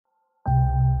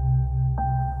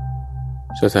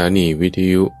สถานีวิท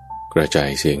ยุกระจาย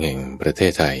เสียงแห่งประเท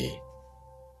ศไทย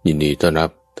ยินดีต้อนรับ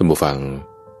ท่านผู้ฟัง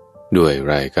ด้วย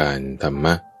รายการธรรม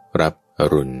รับอ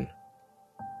รุณ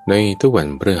ในทุกวัน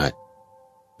พฤหัส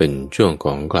เป็นช่วงข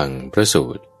องคลังพระสู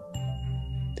ตร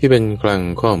ที่เป็นคลัง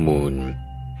ข้อมูล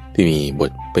ที่มีบ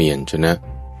ทเปลี่ยนชนะ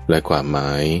และความหม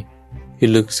ายที่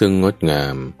ลึกซึ้งงดงา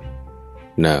ม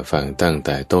น่าฟังตั้งแ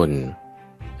ต่ต้น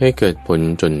ให้เกิดผล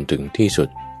จนถึงที่สุด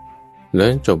และ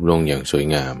จบลงอย่างสวย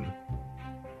งาม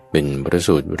เป็นพระ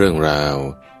สูตรเรื่องราว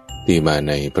ที่มาใ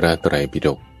นพระไตรปิฎ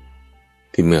ก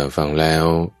ที่เมื่อฟังแล้ว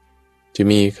จะ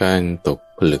มีการตก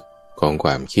ผลึกของคว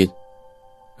ามคิด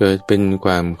เกิดเป็นค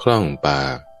วามคล่องปา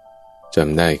กจ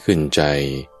ำได้ขึ้นใจ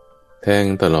แทง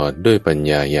ตลอดด้วยปัญ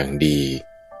ญาอย่างดี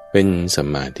เป็นสัม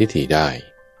มาทิฏฐิได้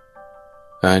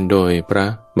อ่านโดยพระ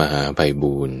มหาไพ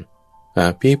บูลย์อา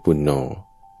ภิปุณโญ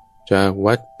จาก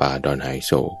วัดป่าดอนไหโ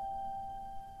ศก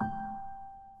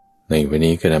ในวัน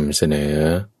นี้ก็นำเสนอ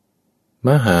ม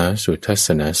หาสุทัศ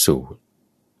นสูตร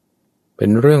เป็น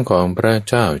เรื่องของพระ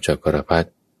เจ้าจักรพรรดิ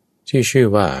ที่ชื่อ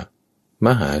ว่าม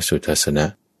หาสุทัศนะ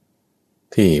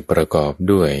ที่ประกอบ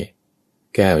ด้วย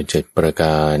แก้ว7ประก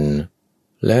าร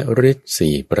และฤทธิ์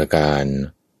4ประการ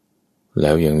แ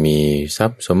ล้วยังมีทรั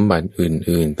พย์สมบัติ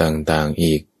อื่นๆต่างๆ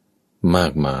อีกมา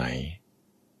กมาย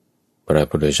พระ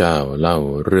พุทธเจ้าเล่า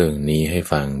เรื่องนี้ให้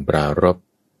ฟังปรารภ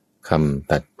ค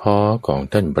ำตัดพ้อของ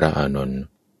ท่านพระอานนท์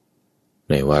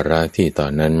ในวาระที่ตอ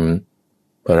นนั้น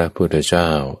พระพุทธเจ้า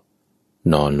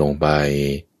นอนลงไป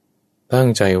ตั้ง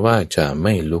ใจว่าจะไ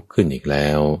ม่ลุกขึ้นอีกแล้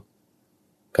ว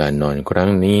การนอนครั้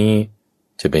งนี้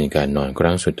จะเป็นการนอนค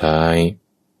รั้งสุดท้าย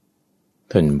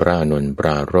ท่านพระอานนท์ปร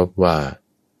ารภว่า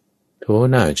โธ่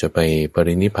น่าจะไปป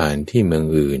รินิพพานที่เมือง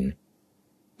อื่น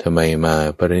ทำไมมา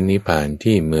ปรินิพพาน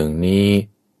ที่เมืองนี้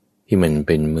ที่มันเ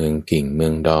ป็นเมืองกิ่งเมื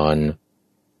องดอน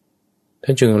ท่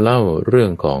านจึงเล่าเรื่อ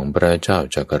งของพระเจ้า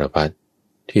จักรพรรดิ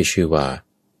ที่ชื่อว่า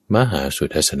มหาสุ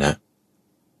ทัศนะ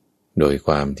โดยค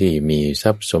วามที่มีท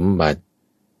รัพย์สมบัติ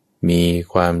มี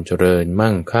ความเจริญ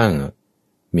มั่งคั่ง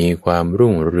มีความ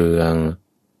รุ่งเรือง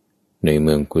ในเ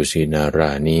มืองกุสินาร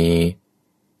านี้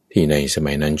ที่ในส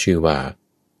มัยนั้นชื่อว่า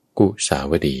กุสา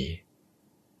วดี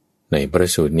ในพระ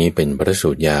สูตรนี้เป็นพระสู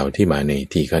ตรยาวที่มาใน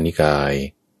ทีฆนิกาย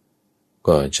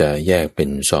ก็จะแยกเป็น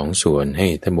2ส่วนให้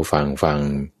ท่านผู้ฟังฟัง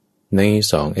ใน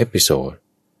2เอพิโซด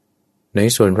ใน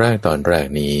ส่วนแรกตอนแรก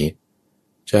นี้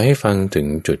จะให้ฟังถึง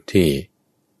จุดที่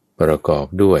ประกอบ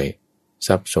ด้วยท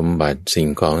รัพย์สมบัติสิ่ง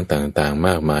ของต่างๆม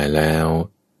ากมายแล้ว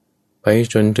ไป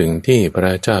จนถึงที่พร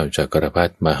ะเจ้าจักรพรร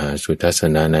ดิมหาสุทัศ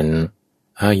นะนั้น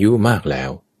อายุมากแล้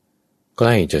วใก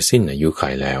ล้จะสิ้นอายุขั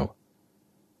ยแล้ว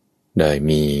ได้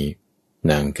มี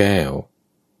นางแก้ว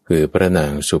คือพระนา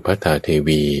งสุภัททาเท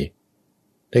วี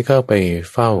ได้เข้าไป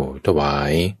เฝ้าถวา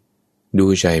ยดู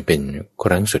ใจเป็นค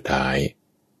รั้งสุดท้าย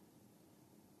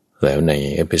แล้วใน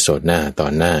เอพิโซดหน้าตอ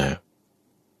นหน้า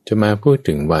จะมาพูด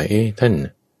ถึงว่าท่าน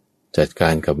จัดกา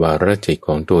รกับวาระจิตข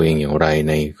องตัวเองอย่างไร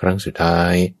ในครั้งสุดท้า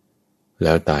ยแ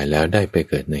ล้วตายแล้วได้ไป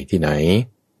เกิดในที่ไหน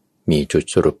มีจุด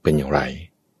สรุปเป็นอย่างไร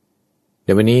เ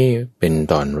ดี๋ยววันนี้เป็น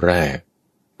ตอนแรก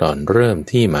ตอนเริ่ม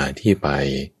ที่มาที่ไป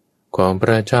ของพ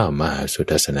ระเจ้ามหาสุ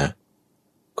ทัศนะ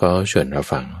ขอเชิญรับ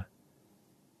ฟัง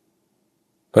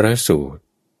พระสูตร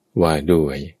ว่าด้ว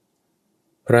ย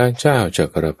พระเจ้าจั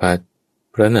กรพรรดิ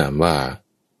พระนามว่า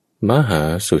มหา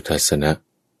สุทัศนะ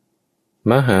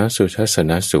มหาสุทัศ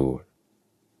นสูตร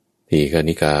ทีฆ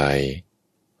นิกาย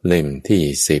เล่มที่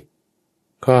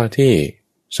10ข้อที่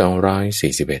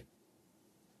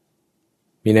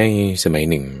241มีในสมัย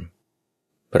หนึ่ง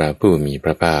พระผู้มีพ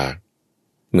ระภาค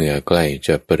เมื่อใกล้จ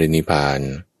ะปรินิพพาน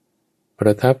ปร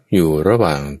ะทับอยู่ระห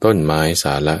ว่างต้นไม้ส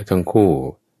าละทั้งคู่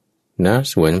ณ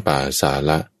สวนป่าสา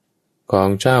ละของ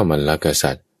เจ้ามัลลก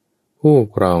ษัตริย์ผู้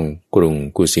ครองกรุง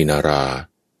กุสินารา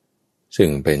ซึ่ง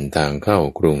เป็นทางเข้า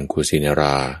กรุงกุสินาร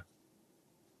า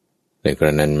ในกร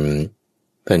ะนั้น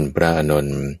ท่านพระอานน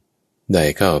ท์ได้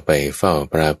เข้าไปเฝ้า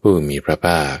พระผู้มีพระภ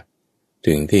าค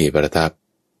ถึงที่ประทับ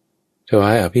ถวา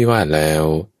ยอภิวาทแล้ว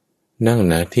นั่ง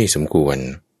ณที่สมควร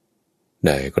ไ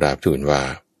ด้กราบทูลว่า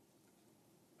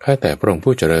ข้าแต่พระองค์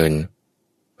ผู้เจริญ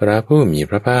พระผู้มี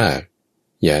พระภาค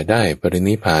อย่าได้ปริ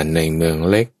นิพพานในเมือง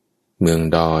เล็กเมือง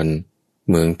ดอน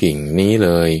เมืองกิ่งนี้เล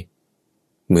ย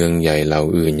เมืองใหญ่เหล่า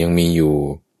อื่นยังมีอยู่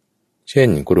เช่น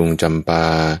กรุงจำปา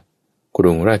ก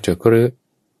รุงราชคฤห์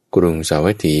กรุงสา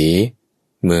วัตถี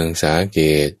เมืองสาเก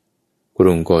ตก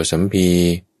รุงโกสัมพี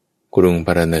กรุงพ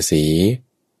าราณสี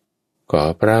ขอ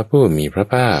พระผู้มีพระ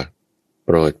ภาคโป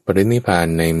รดปรินิพพาน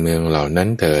ในเมืองเหล่านั้น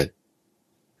เถิด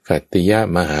ขัตติยะ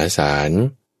มหาศาล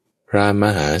พระม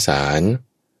หาศาล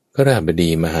กฤหบดี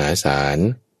มหาศาล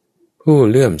ผู้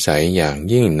เลื่อมใสอย่าง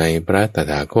ยิ่งในพระต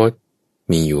ถาคต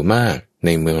มีอยู่มาก ใน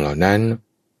เมืองเหล่านั้น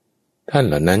ท่านเ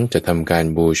หล่านั้นจะทำการ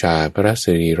บูชาพระส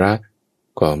รีระ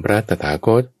ของพระตถาค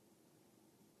ต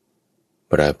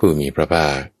พระผู้มีพระภา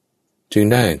คจึง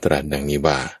ได้ตรัสดังนี้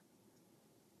ว่า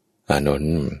อานน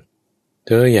ท์เธ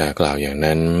ออย่ากล่าวอย่าง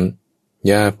นั้น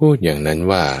อย่าพูดอย่างนั้น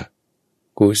ว่า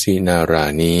กุสินารา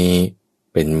นี้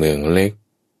เป็นเมืองเล็ก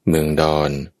เมืองดอ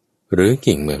นหรือ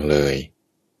กิ่งเมืองเลย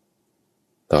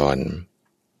ตอน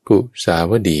กุสา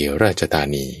วดีราชธา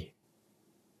นี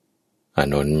อา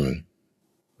นนท์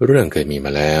เรื่องเคยมีม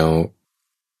าแล้ว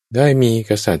ได้มี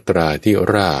กษัตราธิ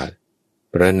ราช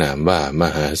พระนามว่าม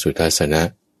หาสุทัสสนะ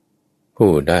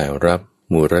ผู้ได้รับ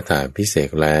มูรธาภิเษก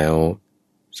แล้ว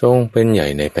ทรงเป็นใหญ่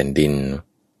ในแผ่นดิน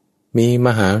มีม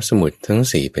หาสมุทรทั้ง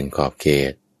สี่เป็นขอบเข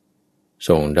ตท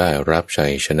รงได้รับชั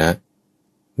ยชนะ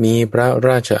มีพระร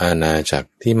าชอาณาจักร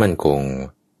ที่มั่นคง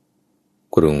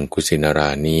กรุงกุสินารา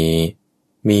นี้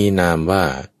มีนามว่า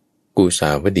กุสา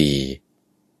วดี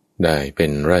ได้เป็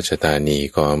นราชธานี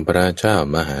ของพระเจ้า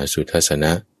มหาสุทัสสน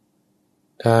ะ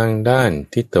ทางด้าน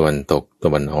ทิศตะวันตกต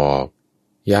ะวันออก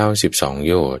ยาว12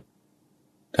 โยชน์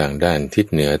ทางด้านทิศ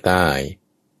เหนือใต้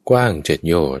กว้าง7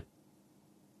 โยชน์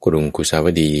กรุงกุสาว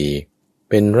ดี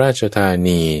เป็นราชธา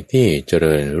นีที่เจ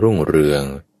ริญรุ่งเรือง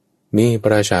มีป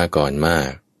ระชากรมา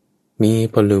กมี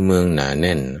พลเมืองหนาแ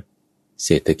น่นเศ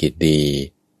รษฐกิจดี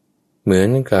เหมือน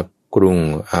กับกรุง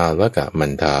อาลกะมั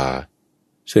นทา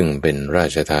ซึ่งเป็นรา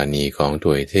ชธานีของท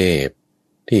วยเทพ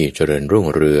ที่เจริญรุ่ง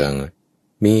เรือง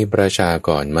มีประชาก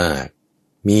รมาก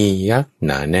มียักษ์ห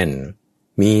นาแน่น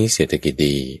มีเศรษฐกิจ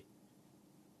ดี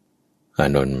อา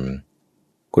นนท์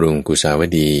กรุงกุสาว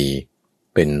ดี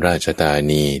เป็นราชธา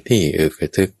นีที่อึก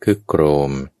ทึกคึกโคร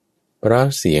มเพราะ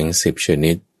เสียง10 ช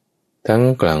นิดทั้ง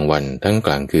กลางวันทั้งก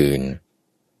ลางคืน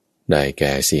ได้แ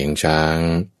ก่เสียงช้าง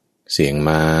เสียง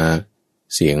ม้า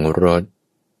เสียงรถ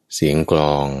เสียงกล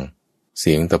องเ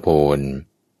สียงตะโพน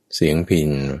เสียงพิ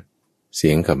ณเสี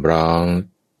ยงขับร้อง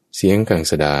เสียงกัง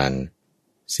สดาน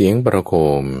เสียงประโค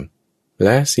มแล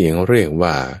ะเสียงเรียก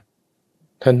ว่า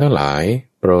ท่านทั้งหลาย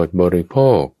โปรดบริโภ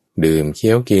คดื่มเ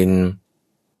คี้ยวกิน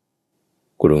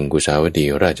กรุงกุสาวดี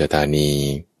ราชธานี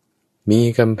มี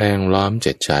กำแพงล้อม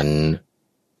7 ชั้น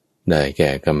ได้แ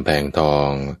ก่กำแพงทอ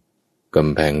งก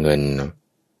ำแพงเงิน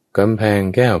กำแพง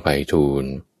แก้วไพฑูร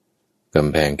ย์ก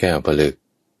ำแพงแก้วผลึก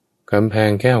กำแพ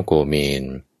งแก้วโกเมน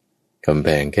กำแพ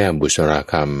งแก้วบุษรา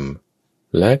ค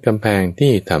ำและกำแพง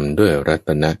ที่ทำด้วยรัต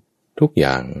นะทุกอ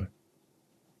ย่าง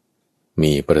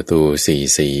มีประตู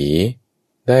4 สี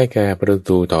ได้แก่ประ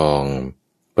ตูทอง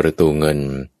ประตูเงิน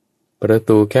ประ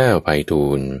ตูแก้วไพฑู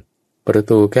รย์ประ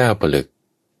ตูแก้วผลึก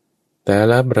แต่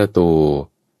ละประตู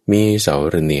มีเสา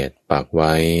ระเนียดปักไ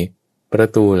ว้ประ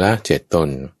ตูละ7 ต้น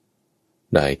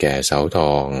ได้แก่เสาท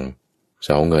องเส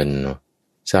าเงิน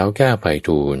เสาแก้วไพ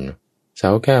ฑูรย์เสา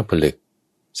แก้วผลึก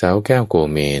เสาแก้วโก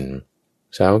เมน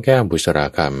เสาแก้วบุษรา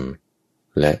ค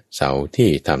ำและเสาที่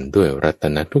ทำด้วยรัต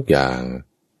นะทุกอย่าง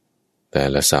แต่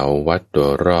ละเสาวัดโด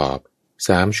ยรอบ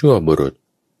3 ชั่วบุรุษ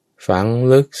ฝัง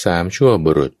ลึก3 ชั่ว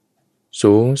บุรุษ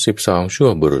สูง12 ชั่ว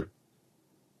บุรุษ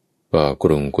ก็ก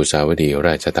รุงกุสาวดีร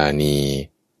าชธานี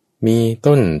มี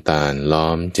ต้นตาลล้อ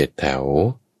ม7 แถว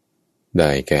ไ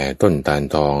ด้แก่ต้นตาล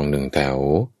ทอง1 แถว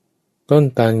ต้น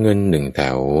ตาลเงิน1 แถ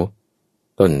ว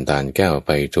ต้นตาลแก้วไพ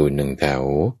ฑูรย์1 แถว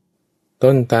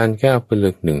ต้นตาลแก้วผ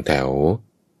ลึก1 แถว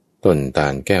ต้นตา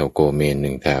ลแก้วโกเมน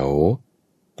1 แถว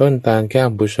ต้นตาลแก้ว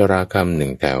บุษราคำ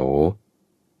1 แถว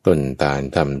ต้นตาล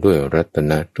ทำด้วยรัต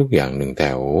นะทุกอย่าง1 แถ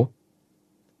ว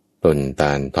ต้นต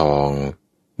าลทอง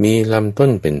มีลำต้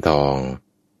นเป็นทอง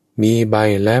มีใบ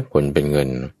และผลเป็นเงิ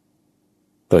น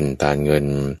ต้นตาลเงิน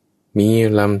มี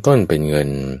ลำต้นเป็นเงิ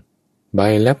นใบ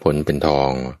และผลเป็นทอ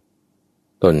ง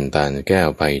ต้นตาลแก้ว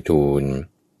ไพฑูรย์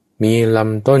มีล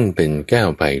ำต้นเป็นแก้ว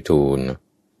ไพฑูรย์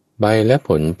ใบและผ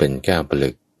ลเป็นแก้วผลึ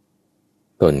ก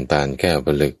ต้นตาลแก้วผ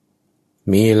ลึก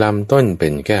มีลำต้นเป็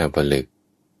นแก้วผลึก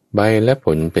ใบและผ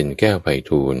ลเป็นแก้วไพ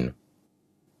ฑูรย์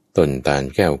ต้นตาล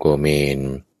แก้วโกเมน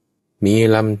มี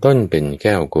ลำต้นเป็นแ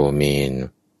ก้วโกเมน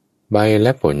ใบแล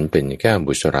ะผลเป็นแก้ว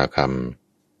บุษราค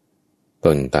ำ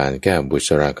ต้นตาลแก้วบุษ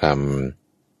ราค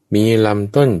ำมีล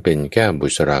ำต้นเป็นแก้วบุ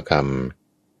ษราค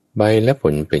ำใบและผ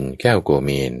ลเป็นแก้วโกเม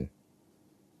น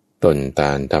ต้นต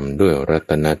าลทำด้วยรั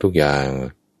ตนะทุกอย่าง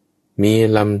มี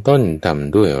ลำต้นท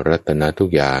ำด้วยรัตนะทุก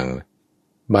อย่าง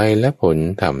ใบและผล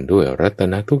ทำด้วยรัต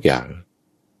นะทุกอย่าง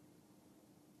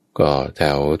ก็แถ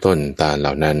วต้นตาลเห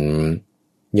ล่านั้น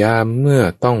ยามเมื่อ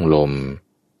ต้องลม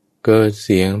เกิดเ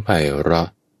สียงไพเราะ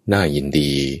น่ายิน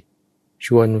ดีช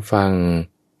วนฟัง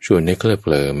ชวนให้เคลิบเค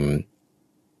ลิ้ม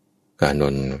อาน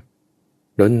นท์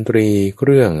ดนตรีเค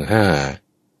รื่อง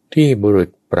5ที่บุรุษ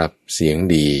ปรับเสียง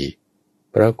ดี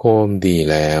ประโคมดี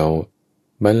แล้ว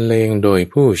บรรเลงโดย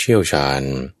ผู้เชี่ยวชาญ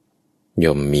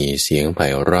ย่อมมีเสียงไพ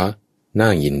เราะน่า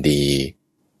ยินดี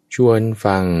ชวน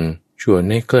ฟังชวน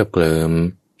ให้เคลิบเคลิ้ม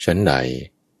ชั้นใด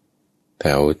แถ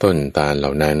วต้นตาลเหล่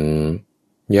านั้น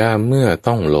ยามเมื่อ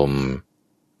ต้องลม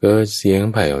เกิดเสียง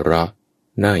ไพเราะ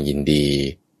น่ายินดี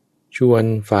ชวน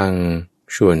ฟัง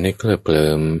ชวนให้เคลิบเค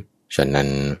ลิ้มฉะนั้น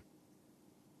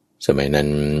สมัยนั้น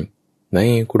ใน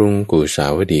กรุงกุสา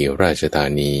วดีราชธา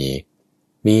นี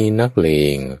มีนักเล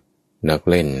งนัก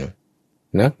เล่น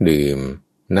นักดื่ม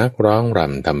นักร้องร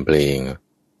ำทำเพลง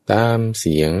ตามเ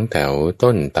สียงแถว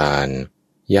ต้นตาล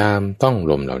ยามต้อง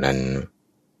ลมเหล่านั้น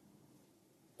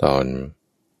ตอน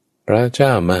พระเจ้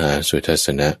ามหาสุทัศ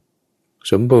นะ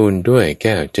สมบูรณ์ด้วยแ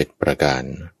ก้ว7ประการ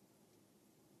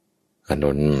อาน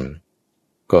นท์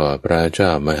ก็พระเจ้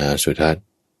ามหาสุทัศน์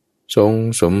ทรง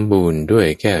สมบูรณ์ด้วย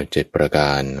แก้ว7ประก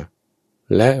าร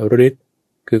และฤทธิ์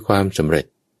คือความสำเร็จ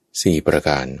4ประ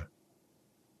การ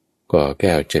ก็แ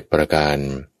ก้ว7ประการ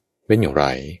เป็นอย่างไร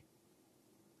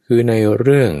คือในเ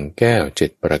รื่องแก้ว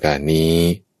7ประการนี้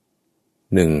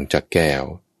1จากแก้ว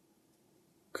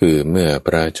คือเมื่อพ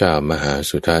ระเจ้ามหา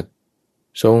สุทัศน์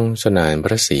ทรงสนานพ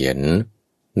ระเศียร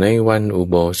ในวันอุ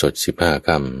โบสถ15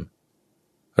 ค่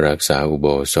ำรักษาอุโบ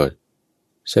สถ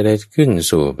เสด็จขึ้น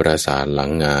สู่ปราสาทหลั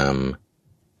งงาม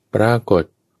ปรากฏ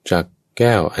จากแ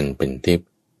ก้วอันเป็นทิพย์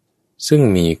ซึ่ง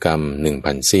มีกำ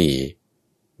1,000 ซี่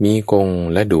มีกง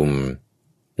และดุม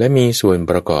และมีส่วน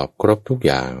ประกอบครบทุกอ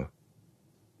ย่าง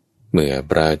เมื่อ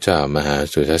พระเจ้ามหา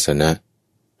สุทัศนะ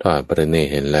ทอดพระเนตร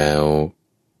เห็นแล้ว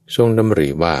ทรงดำริ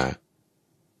ว่า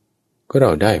ก็เร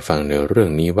าได้ฟังในเรื่อ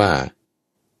งนี้ว่า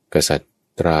กษัต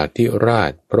ราธิรา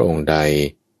ชพระองค์ใด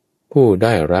ผู้ไ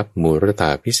ด้รับมูรธ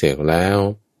าภิเษกแล้ว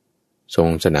ทรง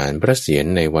สนานพระเศียร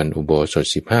ในวันอุโบสถ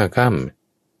15 ค่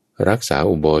ำรักษา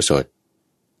อุโบสถ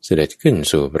เสด็จขึ้น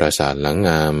สู่ปราสาทหลังง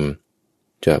าม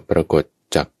จะปรากฏ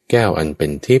จากแก้วอันเป็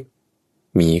นทิพย์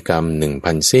มีกำ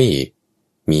1,000 ซี่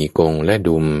มีกงและ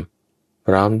ดุมพ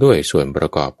ร้อมด้วยส่วนประ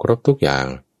กอบครบทุกอย่าง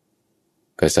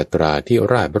กษัตราธิ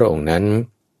ราชพระองค์นั้น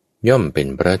ย่อมเป็น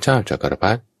พระเจ้าจักรพร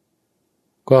รดิ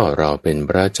ก็เราเป็น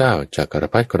พระเจ้าจักร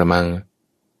พรรดิกระมัง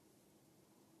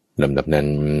ลำดับนั้น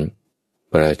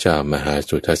พระเจ้ามหา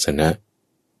สุทัศนะ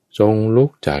ทรงลุก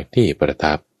จากที่ประ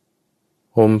ทับ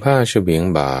ห่มผ้าเฉวียง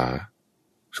บ่า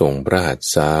ทรงพระหัตถ์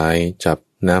ซ้ายจับ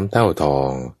น้ำเต้าทอ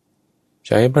งใ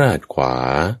ช้พระหัตถ์ขวา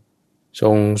ท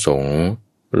รงสง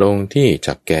ลงที่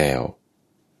จักแก้ว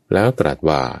แล้วตรัส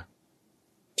ว่า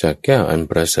จักแก้วอัน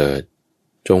ประเสริฐ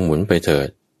จงหมุนไปเถิด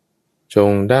จง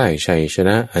ได้ชัยชน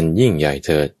ะอันยิ่งใหญ่เ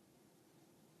ถิด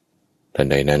ทัน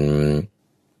ใดนั้น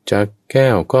จักแก้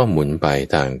วก็หมุนไป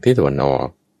ทางทิศตะวันออก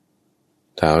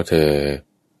เท้าเธอ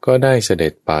ก็ได้เสด็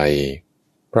จไป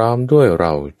พร้อมด้วยเร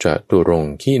าจะตุรง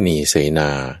คีนีเสน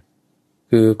า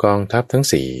คือกองทัพทั้ง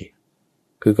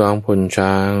4คือกองพล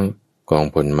ช้างกอง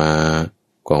พลม้า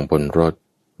กองพลรถ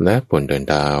และพลเดิน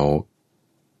ดาว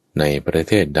ในประเ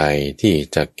ทศใดที่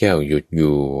จักแก้วหยุดอ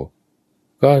ยู่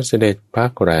ก็เสด็จพั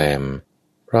กแรม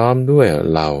พร้อมด้วย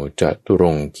เหล่าจตุร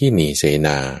งคีนีเสน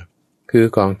าคือ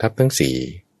กองทัพทั้ง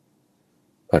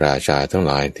4พระราชาทั้งห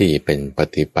ลายที่เป็นป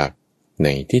ฏิปักษ์ใน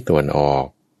ทิศตะวันออก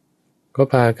ก็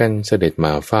พากันเสด็จม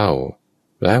าเฝ้า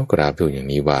แล้วกราบทูลอย่าง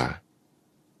นี้ว่า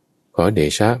ขอเด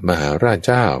ชะมหาราช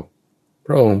เจ้าพ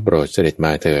ระองค์โปรดเสด็จม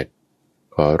าเถิด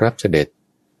ขอรับเสด็จ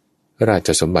ราช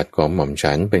สมบัติของหม่อม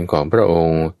ฉันเป็นของพระอง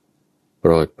ค์โป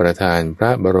รดประทานพร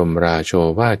ะบรมราโช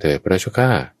วาทเถิดพระเจ้าข้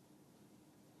า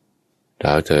ท้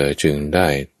าวเธอจึงได้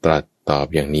ตรัสตอบ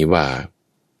อย่างนี้ว่า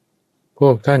พว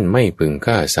กท่านไม่พึง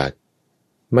ฆ่าสัตว์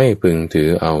ไม่พึงถือ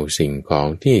เอาสิ่งของ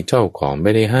ที่เจ้าของไ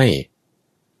ม่ได้ให้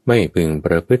ไม่พึงป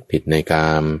ระพฤติผิดในก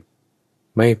าม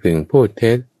ไม่พึงพูดเ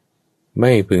ท็จไ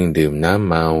ม่พึงดื่มน้ำ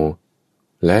เมา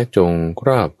และจงคร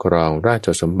อบครองราช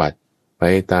สมบัติไป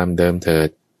ตามเดิมเถิด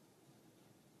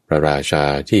พระราชา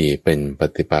ที่เป็นป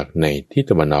ฏิปักษ์ในทิศ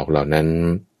ตะวันออกเหล่านั้น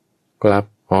กลับ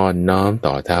อ่อนน้อม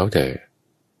ต่อเท้าเธอ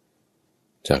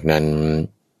จากนั้น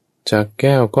จักแ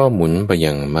ก้วก็หมุนไป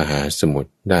ยังมหาสมุท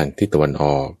รด้านทิศตะวันอ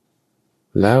อก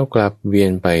แล้วกลับเวีย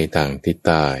นไปทางทิศใ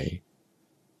ต้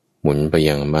หมุนไป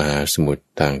ยังมหาสมุทร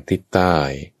ทางทิศใต้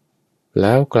แ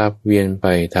ล้วกลับเวียนไป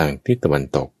ทางทิศตะวัน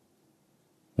ตก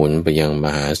หมุนไปยังม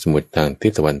หาสมุทรทางทิ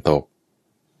ศตะวันตก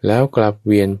แล้วกลับเ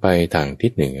วียนไปทางทิ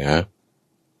ศเหนือ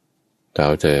เท้า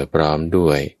เธอพร้อมด้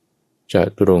วยจ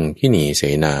ตุรงคีนีเส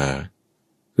นา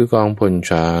คือกองพล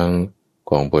ช้าง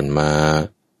กองพลม้า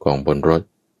กองพลรถ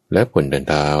และพลเดิน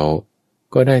เท้า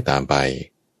ก็ได้ตามไป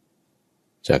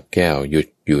จักแก้วหยุด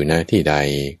อยู่หน้าที่ใด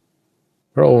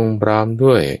พระองค์พร้อม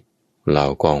ด้วยเหล่า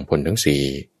กองพลทั้ง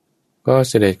4ก็เ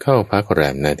สด็จเข้าพักแร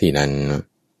มณที่นั้น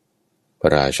พร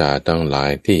ะราชาทั้งหลา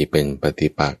ยที่เป็นปฏิ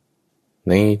ปักษ์ ใ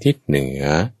นทิศเหนือ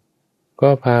ก็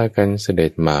พากันเสด็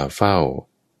จมาเฝ้า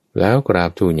แล้วกรา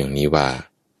บทูลอย่างนี้ว่า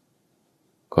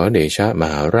ขอเดชะม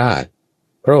หาราช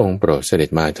พระองค์โปรดเสด็จ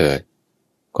มาเถิด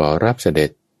ขอรับเสด็จ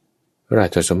รา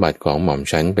ชสมบัติของหม่อม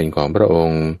ฉันเป็นของพระอง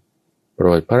ค์โปร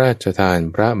ดพระราชทาน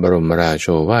พระบรมราโช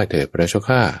วาทเถิดพระเจ้า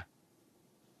ข้า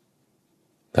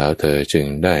ท้าวเธอจึง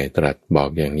ได้ตรัสบอก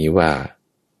อย่างนี้ว่า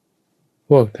พ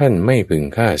วกท่านไม่พึง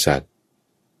ฆ่าสัตว์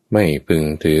ไม่พึง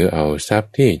ถือเอาทรัพ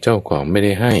ย์ที่เจ้าของไม่ไ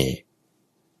ด้ให้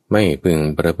ไม่พึง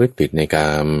ประพฤติผิดในก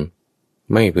าม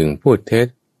ไม่พึงพูดเท็จ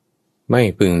ไม่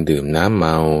พึงดื่มน้ำเม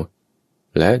า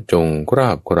และจงครอ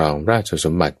บครองราชส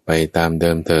มบัติไปตามเดิ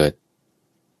มเถิด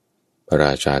พระร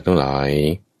าชาทั้งหลาย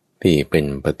ที่เป็น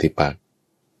ปฏิปักษ์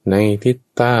ในทิศ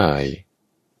ใต้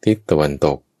ทิศตะวันต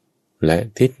กและ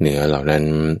ทิศเหนือเหล่านั้น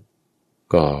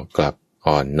ก็กลับ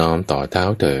อ่อนน้อมต่อเท้า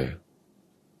เธอ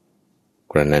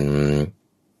กระนั้น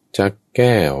จักแ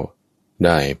ก้วไ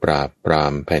ด้ปราบปรา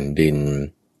มแผ่นดิน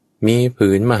มีผื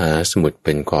นมหาสมุทรเ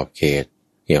ป็นขอบเขต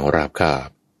อย่างราบคาบ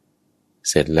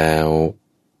เสร็จแล้ว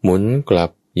หมุนกลั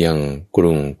บยังก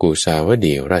รุงกุสาว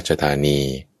ดีราชธานี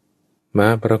มา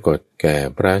ปรากฏแก่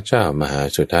พระเจ้ามหา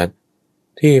สุทัศน์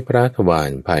ที่พระทวาร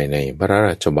ภายในพระร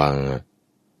าชวัง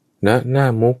ณหน้า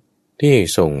มุกที่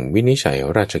ส่งวินิจฉัย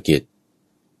ราชกิจ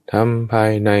ทำภา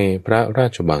ยในพระรา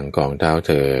ชวังของเท้าเ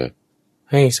ธอ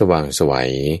ให้สว่างไสว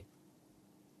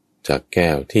จากแก้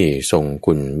วที่ทรง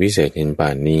คุณวิเศษเห็นป่า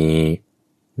นนี้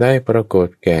ได้ปรากฏ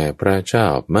แก่พระเจ้า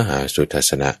มหาสุทั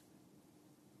ศนะ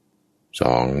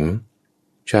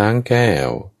 2. ช้างแก้ว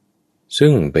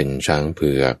ซึ่งเป็นช้างเ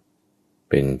ผือก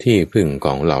เป็นที่พึ่งข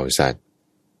องเหล่าสัตว์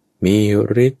มี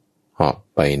ฤทธิ์เหาะ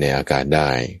ไปในอากาศไ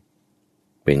ด้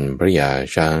เป็นพระยา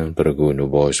ช้างตระกูลอุ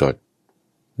โบสถ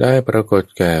ได้ปรากฏ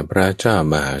แก่พระเจ้า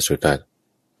มหาสุทัศน์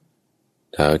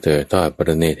ท้าวเธอทอดพร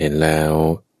ะเนตรเห็นแล้ว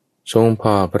ทรงพ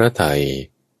อพระทัย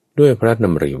ด้วยพระด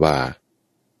ำริว่า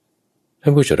ท่า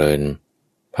นผู้เจริญ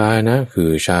พาหนะคื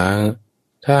อช้าง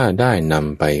ถ้าได้น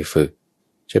ำไปฝึก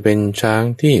จะเป็นช้าง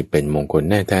ที่เป็นมงคล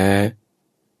แน่แท้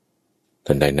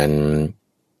ทันใดนั้น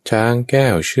ช้างแก้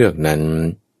วเชือกนั้น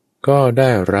ก็ได้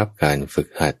รับการฝึก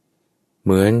หัดเห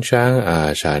มือนช้างอา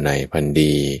ชาในพันธุ์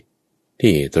ดี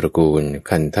ที่ตระกูล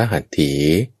คันธหัตถี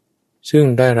ซึ่ง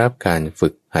ได้รับการฝึ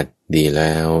กหัดดีแ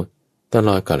ล้วตล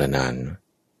อดกาลนาน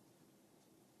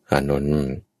อานนท์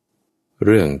เ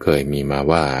รื่องเคยมีมา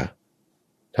ว่า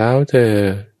ท้าวเธอ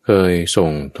เคยส่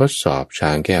งทดสอบช้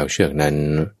างแก้วเชือกนั้น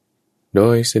โด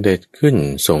ยเสด็จขึ้น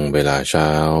ทรงเวลาเช้า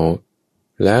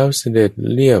แล้วเสด็จ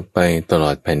เลียบไปตล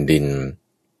อดแผ่นดิน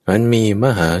อันมีม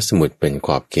หาสมุทรเป็นข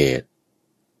อบเขต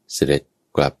เสด็จ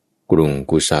กลับกรุง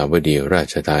กุสาวดีรา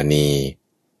ชธานี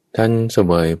ท่านเส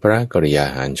วยพระกริยา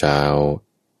หารเช้า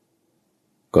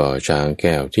ก็ช้างแ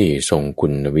ก้วที่ทรงคุ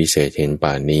ณวิเศษเห็น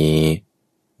ป่านนี้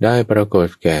ได้ปรากฏ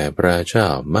แก่พระเจ้า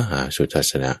มหาสุทั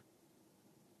ศนะ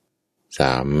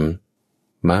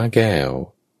 3. ม้าแก้ว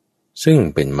ซึ่ง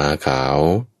เป็นม้าขาว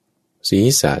ศีร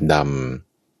ษะด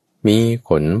ำมีข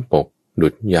นปกดุ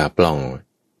จยาปล้อง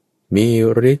มี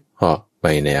ฤทธิ์เหาะไป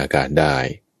ในอากาศได้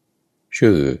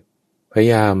ชื่อพ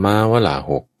ญาม้าวลา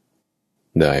หก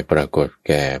ได้ปรากฏแ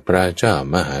ก่พระเจ้า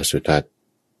มหาสุทัศน์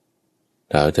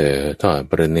ท้าวเธอทอด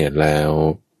พระเนตรแล้ว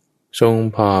ทรง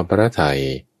พอพระทัย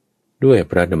ด้วย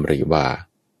พระดำริว่า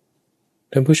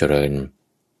ท่านผู้เจริญ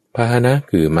พาหนะ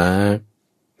คือม้า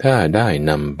ถ้าได้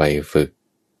นำไปฝึก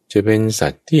จะเป็นสั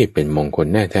ตว์ที่เป็นมงคล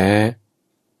แน่แท้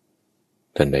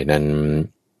ทันใดนั้น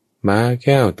ม้าแ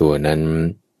ก้วตัวนั้น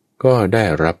ก็ได้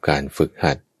รับการฝึก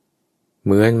หัดเห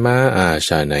มือนม้าอาช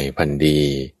าในพันธุ์ดี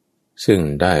ซึ่ง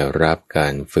ได้รับกา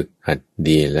รฝึกหัด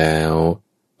ดีแล้ว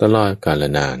ตลอดกาล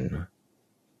นาน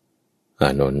อา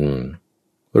นนท์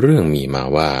เรื่องมีมา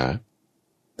ว่า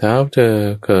ท้าวเธอ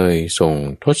เคยส่ง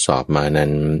ทดสอบมานั้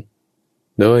น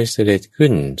โดยเสด็จขึ้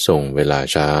นส่งเวลา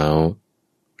เช้า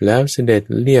แล้วเสด็จ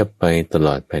เลียบไปตล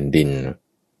อดแผ่นดิน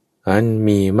อัน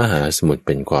มีมหาสมุทรเ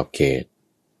ป็นขอบเขต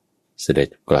เสด็จ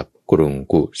กลับกรุง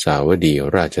กุสาวดี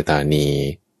ราชธานี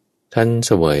ท่านเส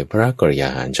วยพระกริยา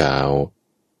หารเช้า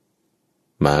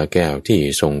ม้าแก้วที่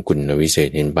ทรงคุณวิเศษ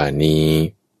เห็นป่านนี้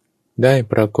ได้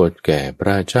ปรากฏแก่พร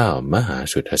ะเจ้ามหา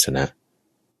สุทัศนะ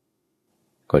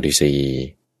ข้อที่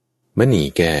 4 มณี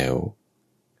แก้ว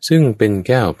ซึ่งเป็นแ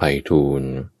ก้วไพฑูร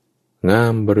ย์งา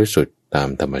มบริสุทธิ์ตาม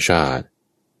ธรรมชาติ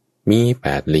มี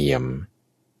8เหลี่ยม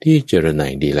ที่เจรไน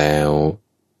ดีแล้ว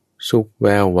สุกแว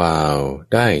ววาว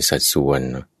ได้สัดส่วน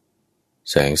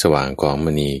แสงสว่างของม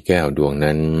ณีแก้วดวง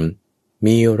นั้น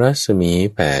มีรัศมี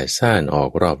แผ่ซ่านออ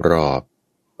กรอบ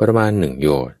ๆประมาณ1 โย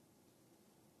ชน์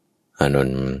อาน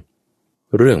นท์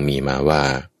เรื่องมีมาว่า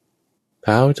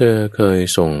ท้าวเธอเคย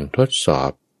ทรงทดสอ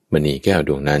บมณีแก้วด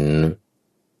วงนั้น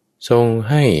ทรง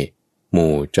ให้ ห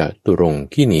มู่จตุรง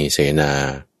คินีเสนา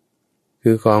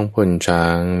คือกองพลช้า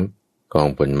งกอง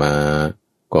พลม้า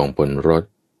กองพลรถ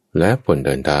และพลเ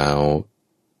ดินเท้า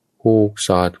ผูกส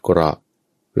อดเกราะ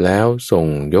แล้วทรง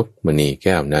ยกมณีแ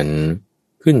ก้วนั้น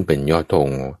ขึ้นเป็นยอดธง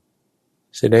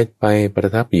เสด็จไปประ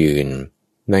ทับยืน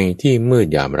ในที่มืด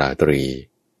ยามราตรี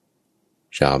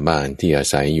ชาวบ้านที่อา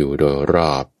ศัยอยู่โดยร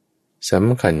อบส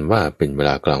ำคัญว่าเป็นเวล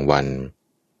ากลางวัน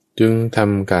จึงท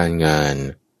ำการงาน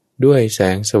ด้วยแส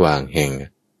งสว่างแห่ง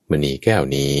มณีแก้ว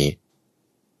นี้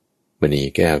มณี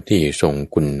แก้วที่ทรง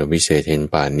คุณวิเศษเห็น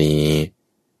ป่านนี้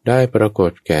ได้ปราก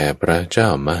ฏแก่พระเจ้า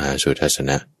มหาสุทัสส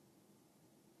นะ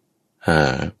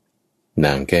5. น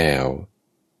างแก้ว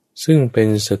ซึ่งเป็น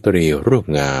สตรีรูป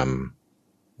งาม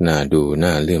น่าดูน่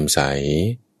าเลื่อมใส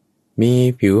มี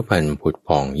ผิวพรรณผุด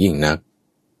ผ่องยิ่งนัก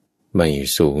ไม่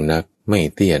สูงนักไม่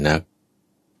เตี้ยนัก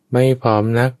ไม่ผอม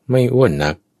นักไม่อ้วน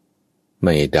นักไ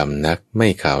ม่ดำนักไม่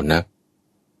ขาวนัก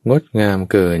งดงาม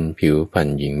เกินผิวพรรณ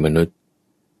หญิงมนุษย์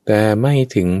แต่ไม่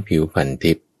ถึงผิวพรรณ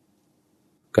ทิพย์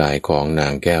กายของนา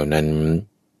งแก้วนั้น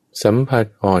สัมผัส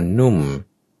อ่อนนุ่ม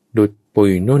ดุจปุ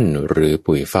ยนุ่นหรือ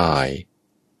ปุยฝ้าย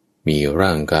มีร่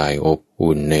างกายอบ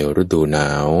อุ่นในฤดูหนา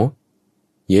ว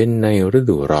เย็นในฤ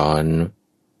ดูร้อน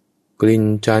กลิ่น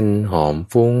จันทร์หอม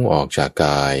ฟุ้งออกจากก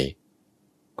าย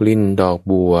กลิ่นดอก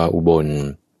บัวอุบล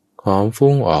หอม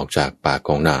ฟุ้งออกจากปากข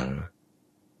องนา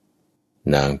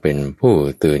งเป็นผู้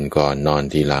ตื่นก่อนนอน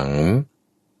ทีหลัง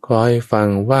คอยฟัง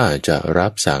ว่าจะรั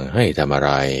บสั่งให้ทำอะไ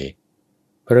ร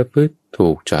ประพฤติถู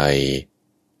กใจ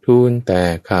ทูลแต่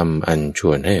คำอัญช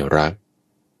วนให้รัก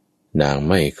นาง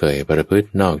ไม่เคยประพฤติ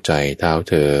นอกใจเท้า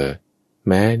เธอแ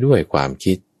ม้ด้วยความ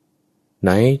คิดไหน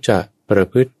จะประ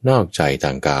พฤตินอกใจท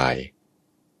างกาย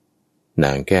น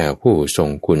างแก้วผู้ทรง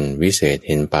คุณวิเศษเ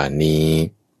ห็นป่านนี้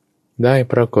ได้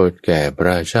ปรากฏแก่พร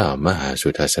ะเจ้ามหาสุ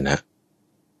ทัสสนะ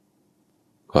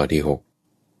ข้อที่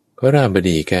6พระราบ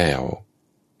ดีแก้ว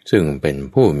ซึ่งเป็น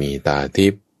ผู้มีตาทิ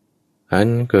พย์อัน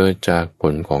เกิดจากผ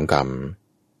ลของกรรม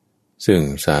ซึ่ง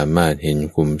สามารถเห็น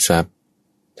ขุมทรัพย์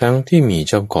ทั้งที่มี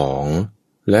เจ้าของ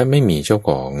และไม่มีเจ้า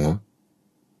ของ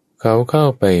เขาเข้า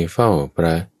ไปเฝ้าพร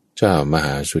ะเจ้ามห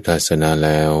าสุทัสสนะแ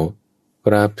ล้วก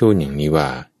ราบทูลอย่างนี้ว่า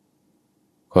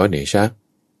ขอเดชะ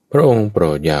พระองค์โปร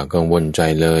ดอย่ากังวลใจ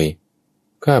เลย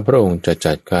ข้าพระองค์จะ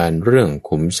จัดการเรื่อง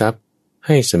ขุมทรัพย์ใ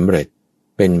ห้สำเร็จ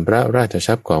เป็นพระราชท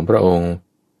รัพย์ของพระองค์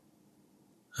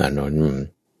อานนท์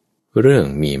เรื่อง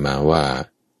มีมาว่า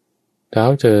ท้า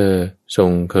วเธอทร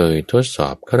งเคยทดสอ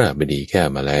บขราบดีแก้ว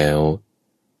มาแล้ว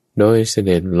โดยเส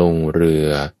ด็จลงเรือ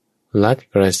ลัด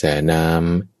กระแสน้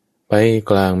ำไป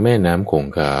กลางแม่น้ำคง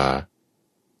คา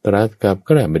ตรัสกับข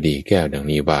ราบดีแก้วดัง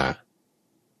นี้ว่า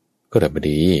ขราบ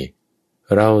ดี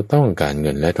เราต้องการเ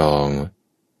งินและทอง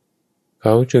เข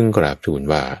าจึงกราบทูล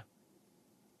ว่า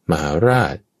มหารา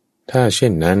ชถ้าเช่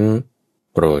นนั้น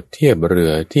โปรดเทียบเรื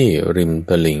อที่ริมต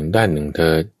ลิ่งด้านหนึ่งเ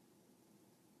ถิด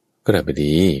ขราบ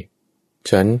ดี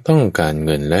ฉันต้องการเ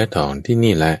งินและทองที่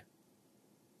นี่แหละ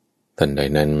ทันใด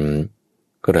นั้น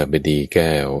ขราบดีแ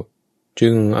ก้วจึ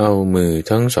งเอามือ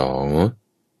ทั้งสอง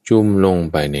จุ่มลง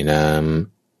ไปในน้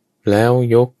ำแล้ว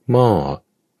ยกหม้อ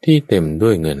ที่เต็มด้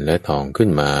วยเงินและทองขึ้น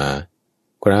มา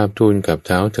กราบทูลกับเ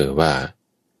ท้าเธอว่า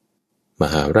ม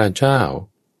หาราชเจ้า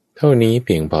เท่านี้เ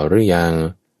พียงพอหรือยัง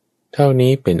เท่า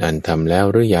นี้เป็นอันทำแล้ว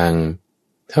หรือยัง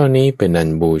เท่านี้เป็นอัน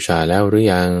บูชาแล้วหรื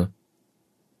อยัง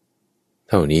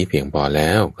เท่านี้เพียงพอแล้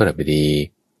วขราบดี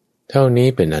เท่านี้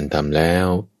เป็นอันทำแล้ว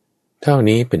เท่า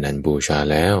นี้เป็นอันบูชา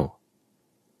แล้ว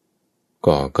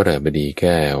ก็ขราบดีแ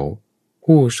ก้ว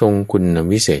ผู้ทรงคุณ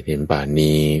วิเศษเห็นป่าน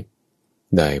นี้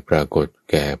ได้ปรากฏ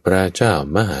แก่พระเจ้า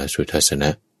มหาสุทัสสนะ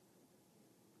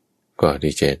ข้อ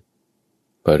ที่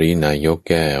7ปรินายก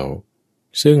แก้ว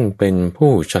ซึ่งเป็น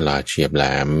ผู้ฉลาดเฉียบแหล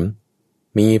ม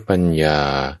มีปัญญา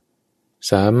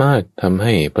สามารถทำใ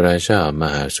ห้พระเจ้าม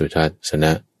หาสุทัสสน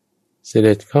ะเส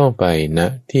ด็จเข้าไปณ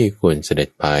ที่ควรเสด็จ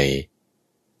ไป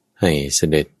ให้เส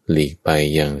ด็จหลีกไป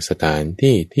ยังสถาน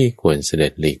ที่ที่ควรเสด็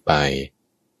จหลีกไป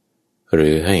หรื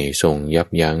อให้ทรงยับ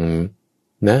ยั้ง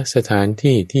ณสถาน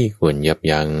ที่ที่ควรยับ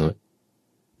ยั้ง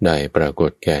ได้ปราก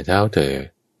ฏแก่เท้าเธอ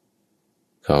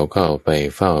เขาเข้าไป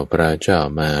เฝ้าพระเจ้า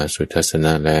มหาสุทัสสน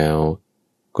ะแล้ว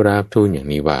กราบทูลอย่าง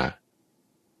นี้ว่า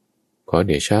ขอเ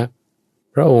ดชะ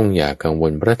พระองค์อย่ากังว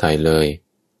ลพระทัยเลย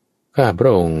ข้าพร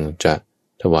ะองค์จะ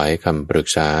ถวายคำปรึก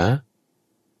ษา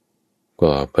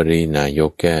ก็ปรินาย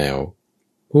กแก้ว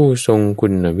ผู้ทรงคุ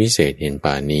ณวิเศษเห็น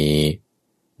ป่านนี้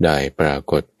ได้ปรา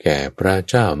กฏแก่พระ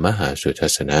เจ้ามหาสุทั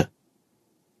สสนะ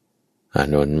อา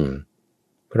นนท์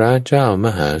พระเจ้าม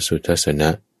หาสุทัสสนะ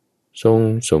ทรง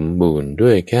สมบูรณ์ด้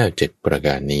วยแก้ว7ประก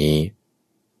ารนี้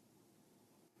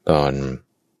ตอน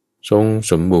ทรง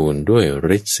สมบูรณ์ด้วย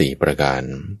ฤทธิ์4ประการ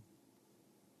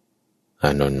อ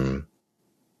านนท์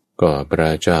ก็พระ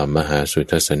เจ้ามหาสุ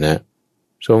ทัศนะ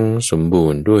ทรงสมบู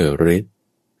รณ์ด้วยฤทธิ์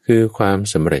คือความ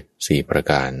สำเร็จ4ประ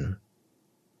การ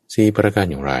4ประการ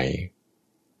อย่างไร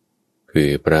คือ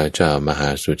พระเจ้ามหา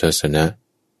สุทัศนะ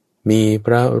มีพ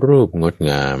ระรูปงด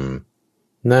งาม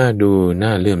น่าดูน่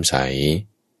าเลื่อมใส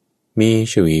มี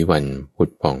ชวีวันผุด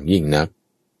ผ่องยิ่งนัก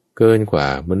เกินกว่า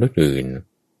มนุษย์อื่น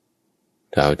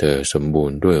ท้าวเธอสมบู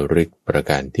รณ์ด้วยฤทธิ์ประ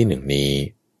การที่หนึ่งนี้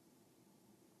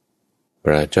พ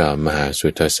ระเจ้ามหาสุ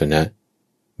ทัศนะ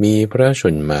มีพระช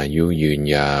นมายุยืน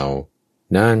ยาว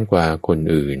นานกว่าคน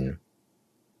อื่น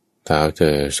ท้าวเธ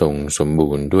อทรงสมบู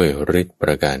รณ์ด้วยฤทธิ์ป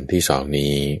ระการที่สอง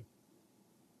นี้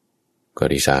ข้อ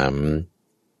ที่สาม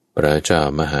พระเจ้า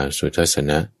มหาสุทัศ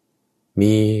นะ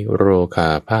มีโรคา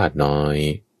พาธน้อย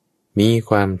มี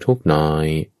ความทุกข์น้อย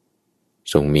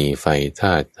ทรงมีไฟธ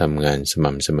าตุทำงานส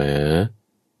ม่ำเสมอ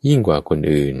ยิ่งกว่าคน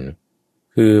อื่น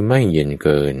คือไม่เย็นเ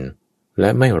กินและ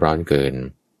ไม่ร้อนเกิน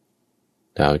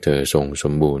ท้าวเธอทรงส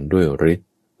มบูรณ์ด้วยฤทธิ์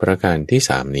ประการที่ส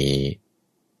ามนี้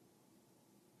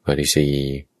ข้อที่สี่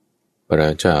พระ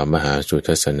เจ้ามหาสุ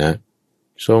ทัศนะ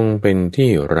ทรงเป็น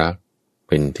ที่รักเ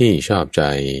ป็นที่ชอบใจ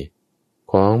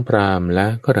ของพราหมณ์และ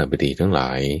กฤบดีทั้งหล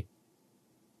าย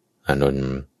อานน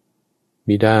ท์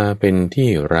บิดาเป็นที่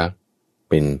รัก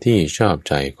เป็นที่ชอบ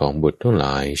ใจของบุตรทั้งหล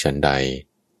ายฉันใด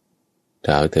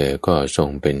ท้าวเธอก็ทรง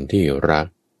เป็นที่รัก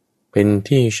เป็น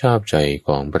ที่ชอบใจข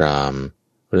องพราหมณ์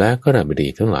และกฤบดี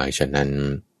ทั้งหลายฉะนั้น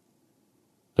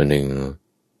ตัวหนึ่ง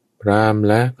พราหมณ์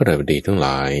และกฤบดีทั้งหล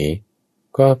าย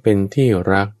ก็เป็นที่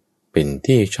รักเป็น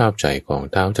ที่ชอบใจของ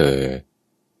ท้าวเธอ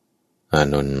อา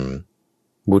นนท์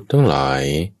บุตรทั้งหลาย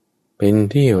เป็น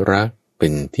ที่รักเป็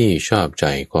นที่ชอบใจ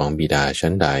ของบิดา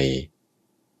ชั้นใด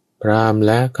พราหมณ์แ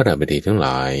ละกฤบดีทั้งหล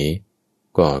าย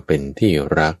ก็เป็นที่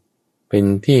รักเป็น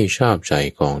ที่ชอบใจ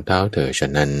ของท้าวเธอฉะ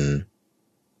นั้น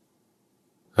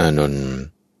อานนท์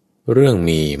เรื่อง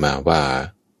มีมาว่า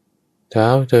ท้า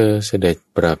วเธอเสด็จ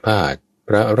ประพาสพ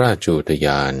ระราชูทย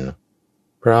าน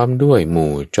พร้อมด้วยห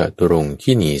มู่จตุรง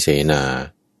ขินีเสนา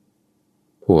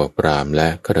พวกพราหมณ์และ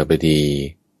กฤบดี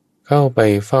เข้าไป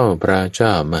เฝ้าพระเจ้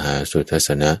ามหาสุทัศ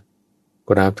นะ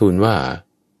กราบทูลว่า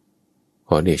ข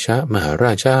อเดชะมหาร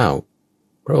าชเจ้า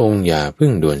พระองค์อย่าเพิ่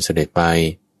งด่วนเสด็จไป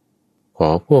ขอ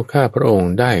พวกข้าพระอง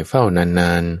ค์ได้เฝ้าน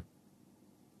าน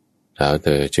ๆท้าวเธ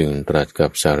อจึงตรัสกับ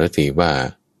สารถีว่า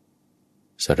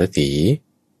สารถี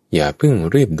อย่าเพิ่ง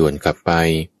รีบด่วนกลับไป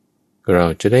เรา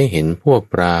จะได้เห็นพวก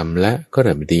พราหมณ์และกฤ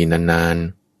บดีนาน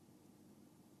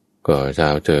ๆก็ท้า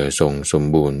วเธอทรงสม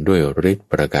บูรณ์ด้วยฤทธิ์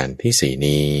ประการที่สี่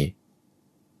นี้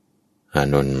อา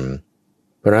นนท์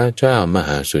พระเจ้ามห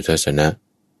าสุทัศนะ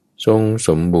ทรงส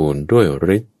มบูรณ์ด้วย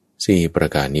ฤทธิ์สี่ประ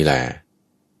การนี้แหละ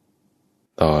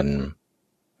ตอน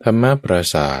ธรรมปรา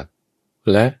ศาสตร์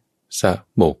และสะ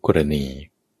โบกกรณี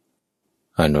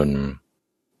อานนท์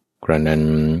กระนั้น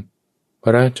พ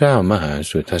ระเจ้ามหา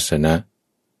สุทัศนะ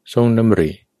ทรงดำ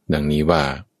ริดังนี้ว่า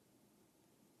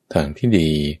ทางที่ดี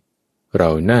เรา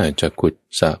น่าจะขุด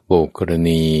สะโบกกร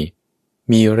ณี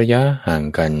มีระยะห่าง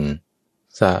กัน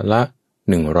สะละ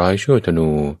100 ชั่วธนู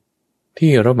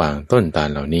ที่ระหว่างต้นตาล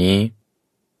เหล่านี้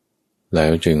แล้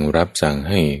วจึงรับสั่ง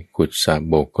ให้ขุดสะ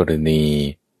โบกกรณี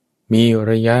มี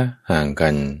ระยะห่างกั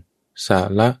นสะ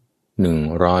ละ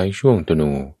100 ช่วงธ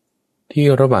นูที่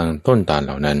ระหว่างต้นตาลเห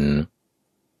ล่านั้น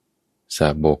สะ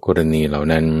โบกกรณีเหล่า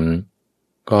นั้น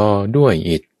ก็ด้วย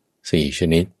อิฐ4 ช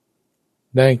นิด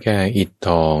ได้แก่อิฐท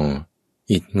อง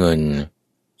อิฐเงิน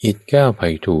อิฐแก้วไพ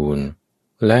ฑูรย์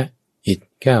และอิฐ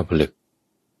แก้วผลึก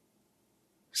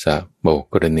สะโบก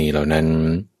กรณีเหล่านั้น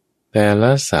แต่ล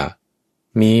ะสะ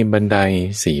มีบันได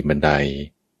4 บันได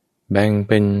แบ่งเ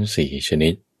ป็น4 ชนิ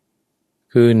ด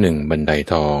คือ1 บันได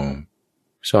ทอง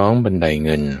2 บันไดเ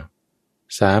งิน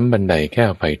3 บันไดแก้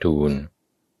วไพฑูรย์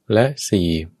และ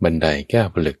4 บันไดแก้ว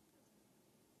ผลึก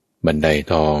บันได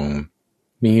ทอง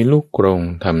มีลูกกรง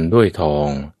ทำด้วยทอง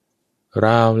ร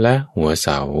าวและหัวเส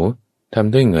าท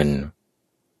ำด้วยเงิน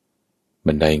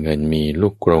บันไดเงินมีลู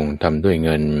กกรงทำด้วยเ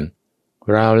งิน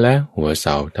ราวและหัวเส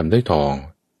าทำด้วยทอง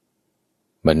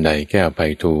บันไดแก้วไพ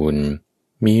ฑูรย์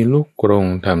มีลูกกรง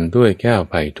ทำด้วยแก้ว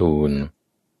ไพฑูรย์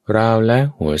ราวและ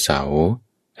หัวเสา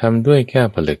ทำด้วยแก้ว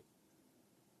ผลึก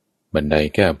บันได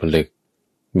แก้วผลึก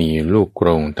มีลูกกร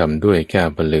งทำด้วยแก้ว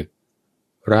ผลึก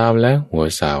ราวและหัว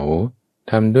เสา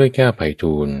ทำด้วยแก้วไพ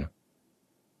ฑูรย์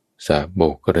สะโบ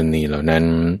กกรณีเหล่านั้น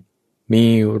มี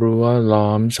รั้วล้อ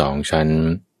ม2 ชั้น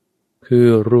คือ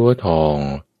รั้วทอง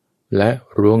และ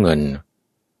รั้วเงิน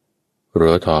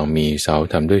รั้วทองมีเสา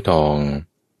ทำด้วยทอง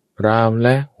ราวแล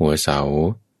ะหัวเสา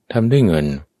ทำด้วยเงิน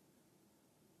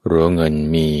รั้วเงิน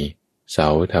มีเสา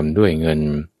ทำด้วยเงิน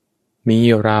มี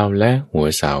ราวและหัว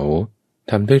เสา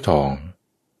ทำด้วยทอง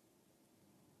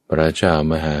พ พระเจ้า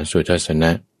มหาสุทัสสน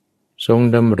ะทรง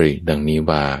ดำริดังนี้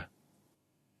ว่า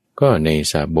ก็ใน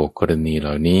สาบกกรณีเห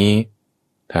ล่านี้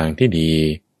ทางที่ดี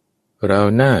เรา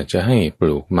น่าจะให้ป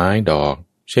ลูกไม้ดอก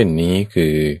เช่นนี้คื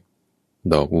อ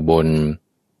ดอกอุบล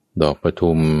ดอกป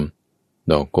ทุม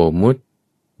ดอกโกมุต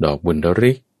ดอกบุญด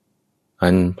ริกอั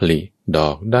นผลิดอ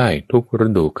กได้ทุกฤ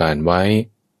ดูกาลไว้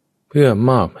เพื่อม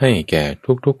อบให้แก่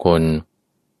ทุกๆคน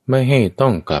ไม่ให้ต้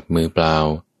องกลับมือเปล่า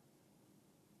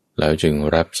แล้วจึง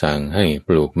รับสั่งให้ป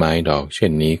ลูกไม้ดอกเช่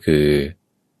นนี้คือ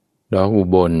ดอกอุ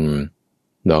บล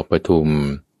ดอกปทุม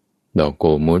ดอกโก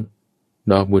มุต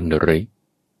ดอกบุญดริก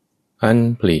อัน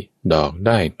ผลิดอกไ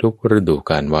ด้ทุกฤดู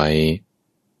กาลไว้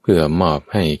เพื่อมอบ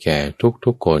ให้แก่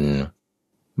ทุกๆคน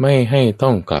ไม่ให้ต้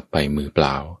องกลับไปมือเป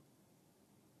ล่า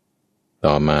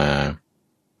ต่อมา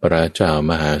พระเจ้า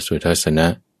มหาสุทัสสนะ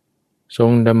ทร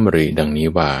งดำริดังนี้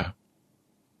ว่า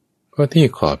ก็ที่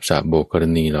ขอบสระโบกร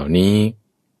ณีเหล่านี้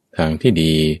ทางที่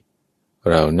ดี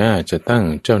เราน่าจะตั้ง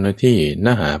เจ้าหน้าที่น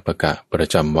หาปกะประ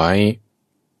จำไว้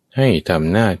ให้ท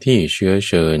ำหน้าที่เชื้อ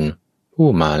เชิญผู้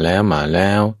มาแ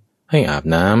ล้วให้อาบ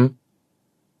น้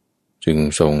ำจึง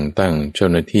ทรงตั้งเจ้า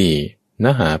หน้าที่น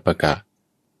หาปกะ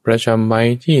ประจำไว้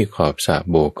ที่ขอบสระ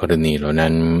โบกรณีเหล่า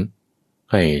นั้น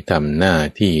ให้ทำหน้า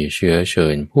ที่เชื้อเชิ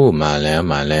ญผู้มาแล้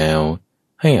ว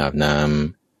ให้อาบน้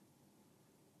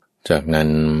ำจากนั้น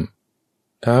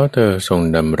ท้าวเธอทรง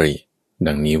ดำริ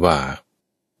ดังนี้ว่า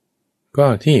ก็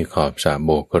ที่ขอบสระโ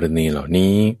บกรณีเหล่า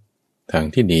นี้ทาง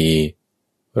ที่ดี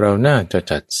เราน่าจะ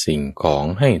จัดสิ่งของ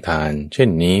ให้ทานเช่น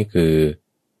นี้คือ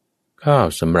ข้าว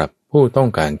สำหรับผู้ต้อง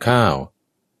การข้าว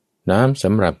น้ำส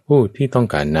ำหรับผู้ที่ต้อง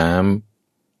การน้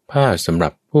ำผ้าสำหรั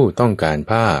บผู้ต้องการ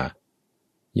ผ้า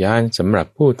ยานสำหรับ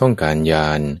ผู้ต้องการยา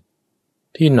น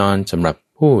ที่นอนสำหรับ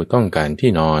ผู้ต้องการ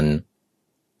ที่นอน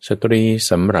สตรี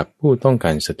สำหรับผู้ต้องก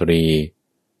ารสตรี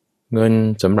เงิน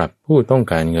สำหรับผู้ต้อง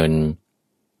การเงิน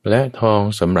และทอง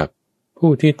สำหรับ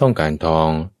ผู้ที่ต้องการทอง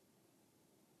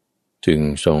จึง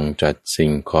ทรงจัดสิ่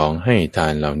งของให้ทา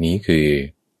นเหล่านี้คือ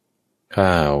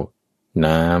ข้าว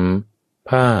น้ำ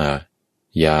ผ้า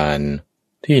ยาน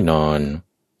ที่นอน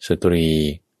สตรี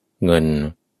เงิน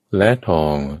และทอ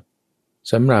ง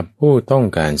สำหรับผู้ต้อง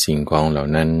การสิ่งของเหล่า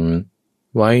นั้น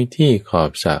ไว้ที่ขอ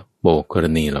บสระโบกร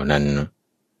ณีเหล่านั้น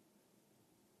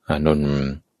อานนท์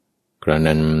กระ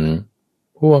นั้น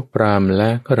พวกพราหมณ์และ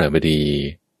ขฤบดี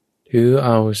ถือเอ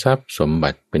าทรัพย์สมบั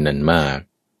ติเป็นอันมาก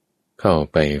เข้า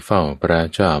ไปเฝ้าพระ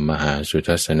เจ้ามหาสุ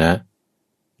ทัสสนะ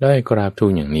ได้กราบทู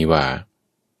ลอย่างนี้ว่า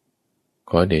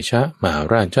ขอเดชะมหา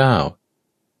ราชเจ้า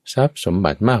ทรัพย์สม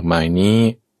บัติมากมายนี้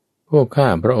พวกข้า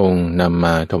พระองค์นำม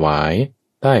าถวาย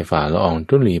ใต้ฝ่าละออง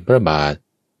ธุลีพระบาท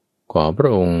ขอพระ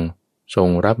องค์ทรง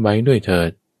รับไว้ด้วยเถิ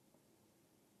ด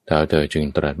ท้าวเธอจึง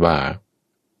ตรัสว่า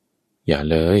อย่า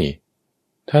เลย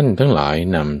ท่านทั้งหลาย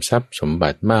นำทรัพย์สมบั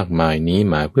ติมากมายนี้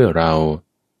มาเพื่อเรา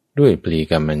ด้วยปลี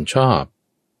กรรมอันชอบ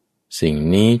สิ่ง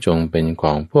นี้จงเป็นข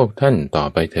องพวกท่านต่อ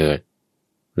ไปเถิด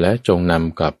และจงน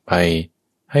ำกลับไป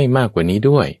ให้มากกว่านี้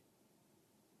ด้วย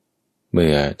เ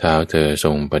มื่อท้าวเธอท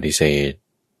รงปฏิเสธ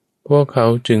พวกเขา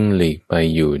จึงหลีกไป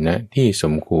อยู่ณที่ส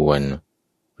มควร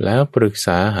แล้วปรึกษ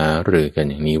าหารือกัน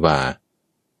อย่างนี้ว่า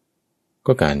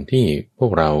ก็การที่พว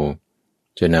กเรา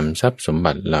จะนำทรัพย์สม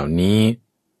บัติเหล่านี้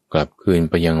กลับคืน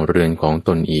ไปยังเรือนของต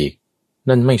นอีก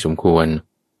นั่นไม่สมควร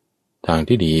ทาง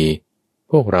ที่ดี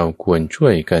พวกเราควรช่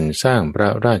วยกันสร้างพระ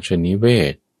ราชนิเว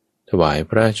ศถวาย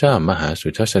พระเจ้ามหาสุ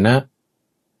ทัสสนะ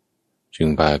จึง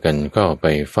พากันเข้าไป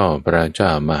เฝ้าพระเจ้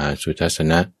ามหาสุทัสส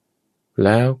นะแ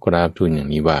ล้วกราบทูลอย่าง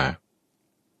นี้ว่า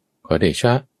ขอเดช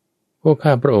ะพวกข้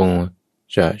าพระองค์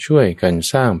จะช่วยกัน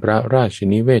สร้างพระราช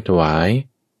นิเวศถวาย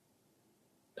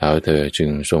ท้าวเธอจึง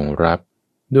ทรงรับ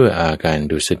ด้วยอาการ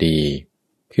ดุษฎี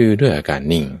คือด้วยอาการ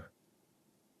นิ่ง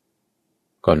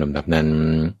ก่อนลำดับนั้น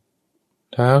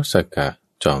ท้าวสักกะ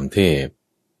จอมเทพ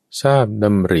ทราบด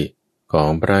ำริของ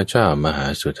พระเจ้ามหา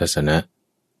สุทัสสนะ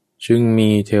จึงมี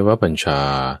เทวบัญชา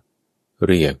เ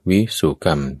รียกวิสุกร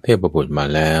รมเทพบุตรมา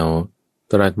แล้ว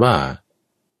ตรัสว่า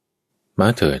มา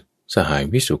เถิดสหาย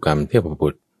วิสุกรรมเทพบุ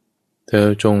ตรเธอ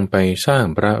จงไปสร้าง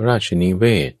พระราชนิเว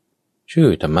ศชื่อ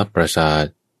ธรรมปราสาท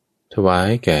ถวาย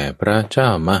แก่พระเจ้า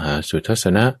มหาสุทัสส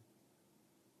นะ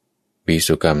วิ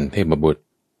สุกรรมเทพบุตร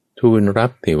ทูลรั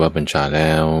บเทวบัญชาแ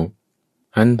ล้ว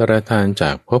อันตรธานจ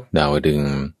ากภพดาวดึง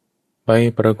ส์ไป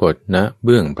ปรากฏณเ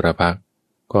บื้องพระพักตร์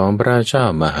ของพระเจ้า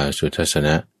มหาสุทัสสน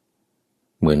ะ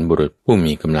เหมือนบุรุษผู้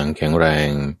มีกำลังแข็งแร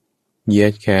งเหยีย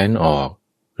ดแขนออก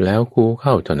แล้วคูเ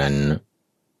ข้าเท่านั้น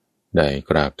ได้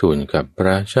กราบทูลกับพร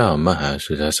ะเจ้ามหา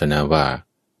สุทัสสนะว่า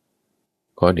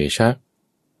ขอเดชะ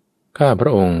ข้าพร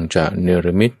ะองค์จะเนร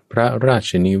มิตพระรา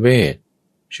ชนิเวศ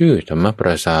ชื่อธรรมป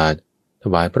ราสาทถ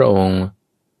วายพระองค์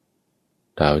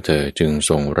เท้าเธอจึง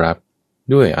ทรงรับ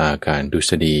ด้วยอาการดุ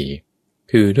ษฎี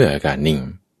คือด้วยอาการนิ่ง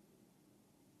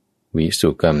วิสุ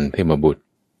กรรมเทมบุตร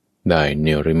ได้เน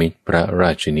รมิตพระร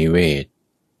าชนิเวศ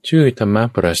ชื่อธรรม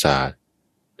ปราสาท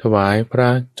ถวายพระ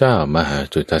เจ้ามหา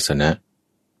สุทัศนะ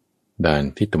ด้าน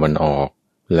ทิศตะวันออก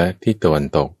และทิศตะวัน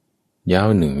ตกยาว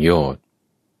1 โยชน์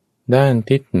ด้าน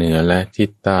ทิศเหนือและทิศ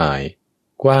ใต้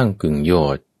กว้างกึ่งโย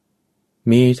ชน์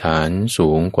มีฐานสู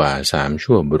งกว่า3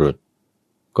 ชั่วบุรุษ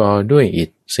ก่อด้วยอิ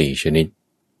ฐ4 ชนิด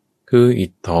คืออิ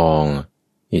ฐทอง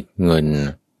อิฐเงิน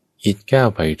อิฐแก้ว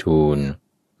ไพฑูรย์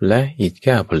และอิฐแ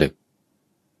ก้วผลึก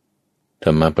ธ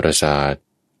รรมปราสาท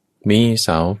มีเส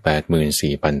า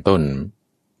 84,000 ต้น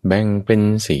แบ่งเป็น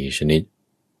4 ชนิด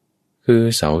คือ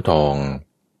เสาทอง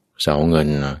เสาเงิน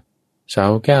เสา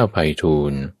แก้วไพฑู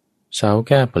รย์เสาแ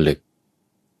ก้วผลึก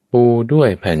ปูด้วย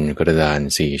แผ่นกระดาน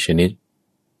4 ชนิด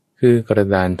คือกระ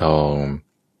ดานทอง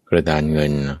กระดานเงิ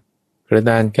นกระ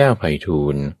ดานแก้วไพฑู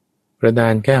รย์กระดา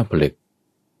นแก้วผลึก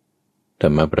ธร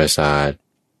รมปราสาท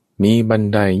มีบัน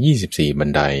ได24 บัน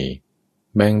ได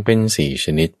แบ่งเป็น4 ช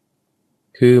นิด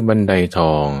คือบันไดท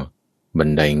องบัน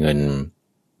ไดเงิน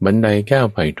บันไดแก้ว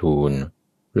ไพฑูรย์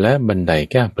และบันได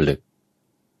แก้วผลึก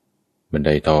บันได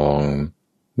ทอง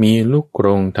มีลูกกร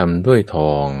งทำด้วยท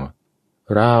อง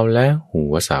ราวและหั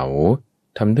วเสา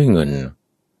ทำด้วยเงิน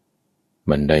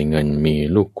บันไดเงินมี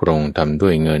ลูกกรงทำด้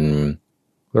วยเงิน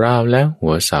ราวและหั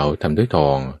วเสาทำด้วยท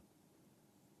อง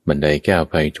บันไดแก้ว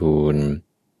ไพฑูรย์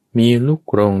มีลูก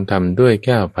กรงทำด้วยแ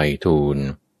ก้วไพฑูรย์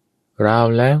ราว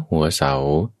และหัวเสา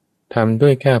ทำด้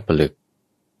วยแก้วผลึก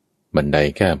บันได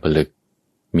แก้วผลึก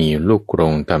มีลูกกร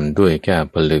งทำด้วยแก้ว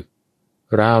ผลึก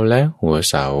ราวและหัว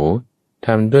เสาท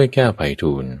ำด้วยแก้วไพ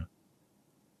ฑูรย์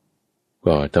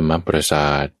ก็ธรรมปราสา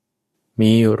ท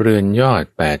มีเรือนยอด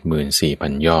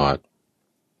 84,000 ยอด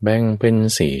แบ่งเป็น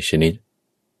4 ชนิด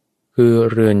คือ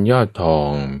เรือนยอดทอ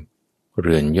งเ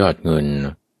รือนยอดเงิน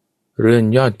เรือน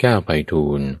ยอดแก้วไพฑู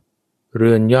รย์เรื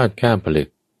อนยอดแก้วผลึก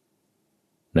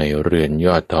ในเรือนย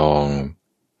อดทอง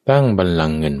ตั้งบัลลั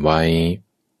งก์เงินไว้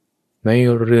ใน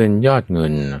เรือนยอดเงิ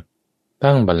น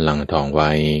ตั้งบัลลังก์ทองไ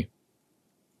ว้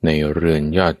ในเรือน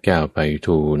ยอดแก้วไพ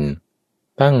ฑูรย์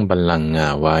ตั้งบัลลังก์งา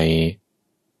ไว้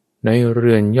ในเ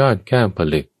รือนยอดแก้วผ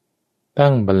ลึกตั้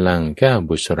งบัลลังก์แก้ว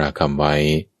บุษราคำไว้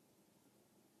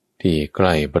ที่ใก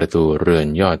ล้ประตูเรือน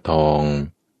ยอดทอง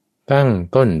ตั้ง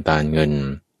ต้นตาลเงิน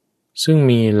ซึ่ง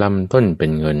มีลำต้นเป็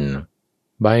นเงิน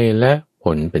ใบและผ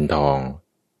ลเป็นทอง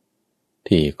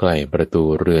ที่ใกล้ประตู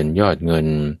เรือนยอดเงิน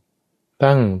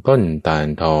ตั้งต้นตาล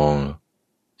ทอง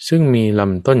ซึ่งมีล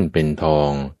ำต้นเป็นทอ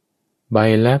งใบ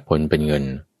และผลเป็นเงิน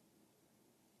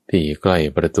ที่ใกล้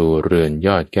ประตูเรือนย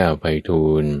อดแก้วไพฑู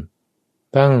รย์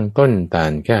ตั้งต้นตา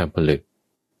ลแก้วผลึก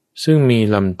ซึ่งมี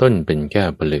ลำต้นเป็นแก้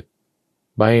วผลึก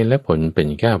ใบและผลเป็น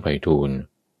แก้วไพฑูรย์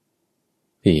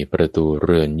ที่ประตูเ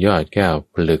รือนยอดแก้ว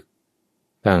ผลึก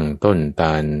ตั้งต้นต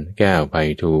าลแก้วไพ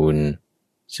ฑูรย์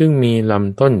ซึ่งมีล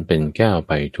ำต้นเป็นแก้วไ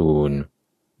พฑูรย์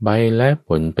ใบและผ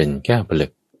ลเป็นแก้วผลึ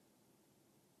ก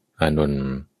อานนท์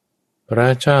พระ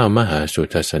เจ้ามหาสุ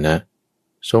ทัศนะ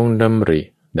ทรงดำริ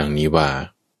ดังนี้ว่า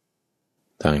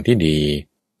ทางที่ดี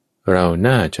เรา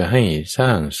น่าจะให้สร้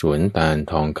างสวนตาล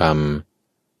ทองค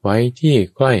ำไว้ที่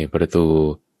ใกล้ประตู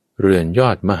เรือนยอ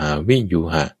ดมหาวิยู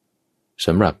หะส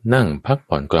ำหรับนั่งพัก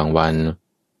ผ่อนกลางวัน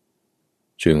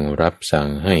จึงรับสั่ง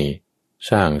ให้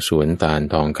สร้างสวนตาล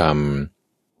ทองค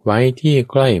ำไว้ที่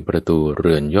ใกล้ประตูเ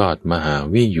รือนยอดมหา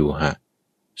วิยูหะ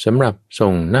สำหรับทร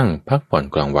งนั่งพักผ่อน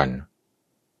กลางวัน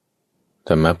ธ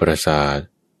รรมปราสาท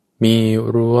มี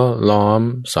รั้วล้อม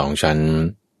2 ชั้น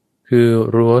คือ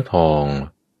รั้วทอง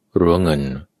รั้วเงิน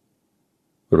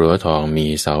รั้วทองมี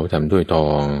เสาทำด้วยทอ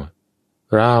ง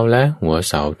ราวและหัว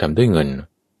เสาทำด้วยเงิน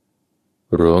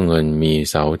รั้วเงินมี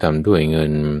เสาทำด้วยเงิ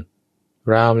น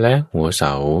ราวและหัวเส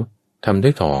าทำด้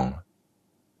วยทอง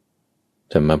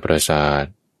ธรรมปราสาท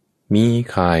มี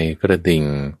ข่ายกระดิ่ง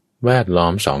แวดล้อ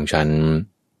ม2 ชั้น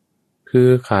คือ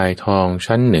ข่ายทอง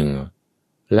ชั้น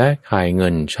1และข่ายเงิ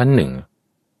นชั้น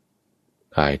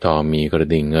1ข่ายทองมีกระ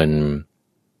ดิ่งเงิน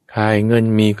ข่ายเงิน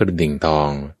มีกระดิ่งทอ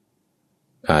ง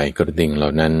ข่ายกระดิ่งเหล่า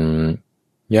นั้น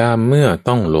ยามเมื่อ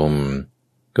ต้องลม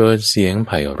เกิดเสียงไ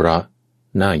พเราะ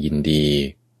น่ายินดี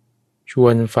ชว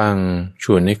นฟังช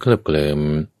วนให้เคลิบเคลิ้ม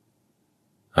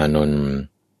อานนท์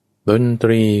ดนต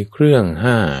รีเครื่อง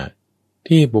5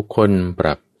ที่บุคคลป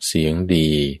รับเสียงดี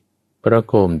ประ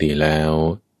โคมดีแล้ว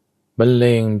บรรเล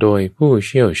งโดยผู้เ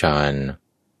ชี่ยวชาญ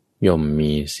ย่อม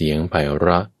มีเสียงไพเร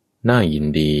าะน่ายิน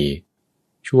ดี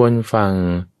ชวนฟัง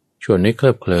ชวนให้เค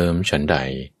ลิบเคลิ้มฉันใด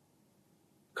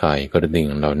ข่ายกระดิ่ง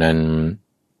เหล่านั้น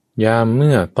ยามเ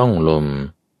มื่อต้องลม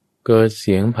เกิดเ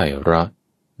สียงไพเราะ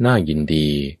น่ายินดี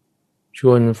ช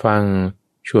วนฟัง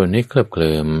ชวนให้เคลิบเค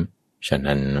ลิ้มฉะ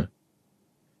นั้น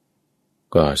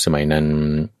ก็สมัยนั้น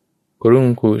กรุง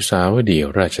กุสาวดี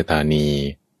ราชธานี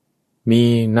มี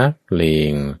นักเล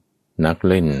งนัก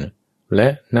เล่นและ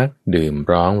นักดื่ม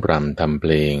ร้องรำทำเพ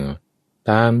ลง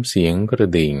ตามเสียงกระ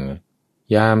ดิ่ง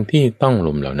ยามที่ต้องล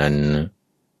มเหล่านั้น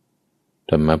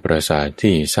ธรรมปราสาท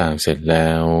ที่สร้างเสร็จแล้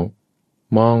ว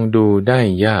มองดูได้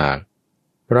ยาก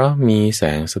เพราะมีแส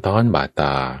งสะท้อนบาดต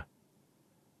า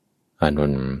อาน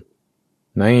นท์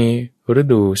ในฤ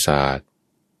ดูศาสตร์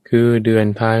คือเดือน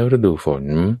ท้ายฤดูฝน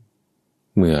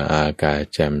เมื่ออากาศ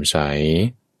แจ่มใส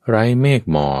ไร้เมฆ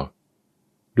หมอก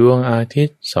ดวงอาทิต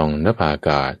ย์ส่องนภาอาก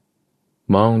าศ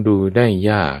มองดูได้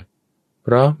ยากเพ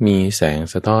ราะมีแสง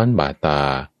สะท้อนบาดตา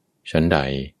ฉันใด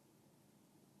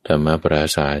ธรรมปรา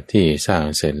สาทที่สร้าง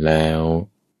เสร็จแล้ว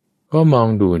ก็มอง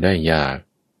ดูได้ยาก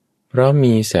เพราะ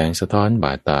มีแสงสะท้อนบ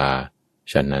าดตา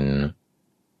ฉะนั้น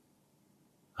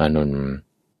อานนท์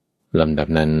ลำดับ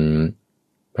นั้น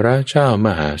พระเจ้าม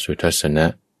หาสุทัศนะ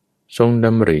ทรงด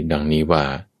ำริดังนี้ว่า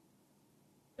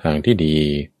ทางที่ดี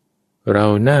เรา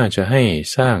น่าจะให้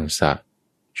สร้างสระ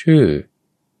ชื่อ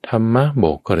ธรรมโบ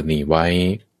กกรณีไว้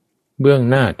เบื้อง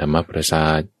หน้าธรรมปราสา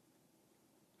ท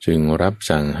จึงรับ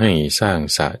สั่งให้สร้าง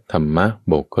สระธรรม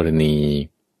โบกกรณี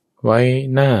ไว้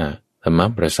หน้าธรรม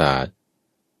ปราสาท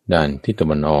ด้านทิศตะ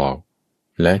วันออก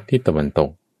และทิศตะวันต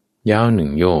กยาว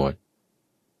1 โยชน์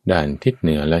ด้านทิศเห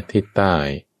นือและทิศใต้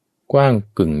กว้าง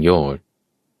กึ่งโยชน์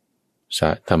สระ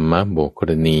ธรรมโบกก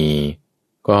รณี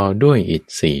ก่อด้วยอิฐ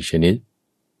4 ชนิด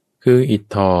คืออิฐ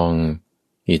ทอง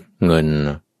อิฐเงิน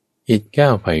อิฐแก้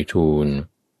วไพฑูรย์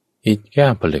อิฐแก้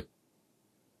วผลึก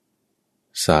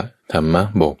สระธรรม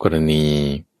โบกกรณี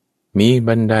มี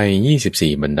บันได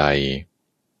24 บันได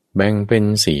แบ่งเป็น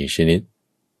4 ชนิด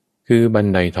คือบัน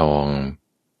ไดทอง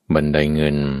บันไดเงิ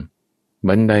น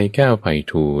บันไดแก้วไพ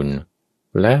ฑูรย์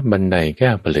และบันไดแก้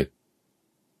วผลึก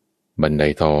บันได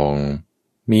ทอง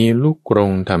มีลูกกร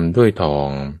งทำด้วยทอง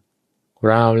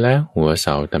ราวและหัวเส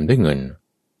าทำด้วยเงิน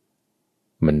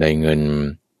บันไดเงิน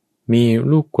มี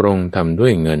ลูกกรงทำด้ว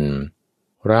ยเงิน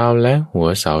ราวและหัว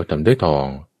เสาทำด้วยทอง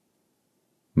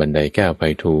บันไดแก้วไพ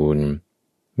ฑูรย์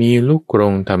มีลูกกร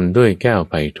งทำด้วยแก้ว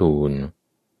ไพฑูรย์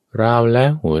ราวและ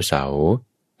หัวเสา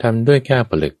ทำด้วยแก้ว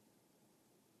ผลึก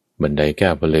บันไดแก้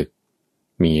วผลึก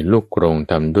มีลูกกรง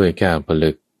ทำด้วยแก้วผ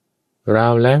ลึกรา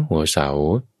วและหัวเสา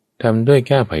ทำด้วยแ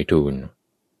ก้วไพฑูรย์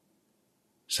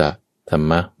สระธรร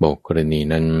มโบกกรณี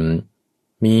นั้น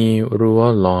มีรั้ว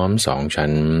ล้อม2 ชั้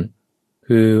น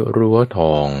คือรั้วท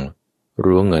อง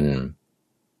รั้วเงิน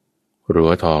รั้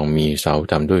วทองมีเสา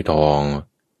ทำด้วยทอง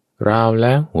ราวแล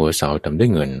ะหัวเสาทำด้ว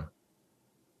ยเงิน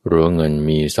รั้วเงิน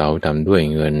มีเสาทำด้วย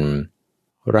เงิน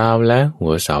ราวและหั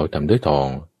วเสาทำด้วยทอง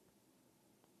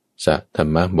สระธร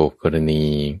รมโบกกรณี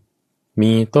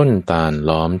มีต้นตาล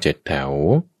ล้อม7 แถว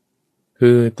คื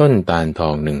อต้นตาลทอ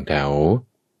ง1 แถว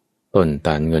ต้นต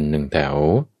าลเงิน1 แถว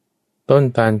ต้น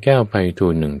ตาลแก้วไพฑู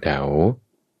รย์1 แถว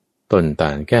ต้นต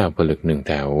าลแก้วผลึก1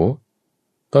 แถว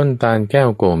ต้นตาลแก้ว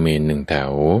โกเมน1 แถ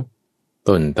ว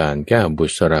ต้นตาลแก้วบุ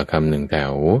ษราคำ1 แถ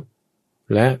ว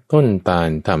และต้นตาล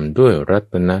ทำด้วยรั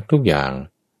ตนะทุกอย่าง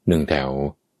1 แถว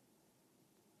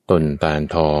ต้นตาล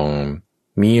ทอง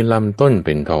มีลำต้นเ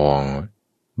ป็นทอง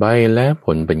ใบและผ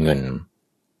ลเป็นเงิน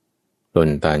ต้น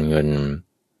ตาลเงิน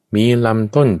มีล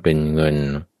ำต้นเป็นเงิน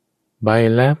ใบ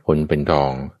และผลเป็นทอ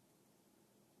ง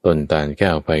ต้นตาลแก้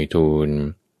วไพฑูรย์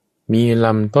มีล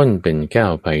ำต้นเป็นแก้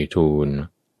วไพฑูรย์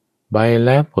ใบแล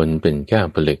ะผลเป็นแก้ว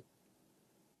ผลึก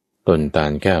ต้นตา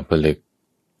ลแก้วผลึก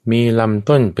มีลำ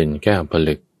ต้นเป็นแก้วผ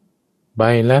ลึกใบ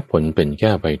และผลเป็นแ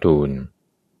ก้วไพฑูรย์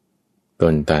ต้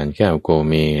นตาลแก้วโก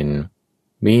เมน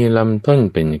มีลำต้น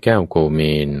เป็นแก้วโกเม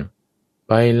นใ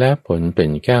บและผลเป็น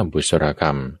แก้วบุษราค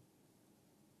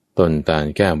ำต้นตาล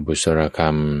แก้วบุษราค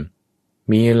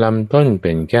ำมีลำต้นเ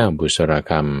ป็นแก้วบุษรา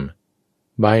ค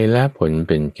ำใบและผลเ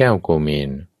ป็นแก้วโกเม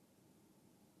น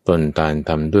ต้นตาลท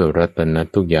ำด้วยรัตนะ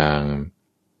ทุกอย่าง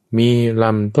มีล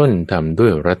ำต้นทำด้ว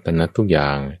ยรัตนะทุกอย่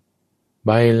างใ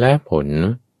บและผล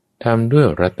ทำด้วย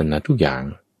รัตนะทุกอย่าง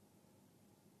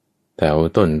แถว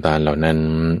ต้นตาลเหล่านั้น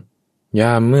ย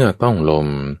ามเมื่อต้องลม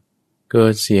เกิ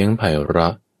ดเสียงไพเรา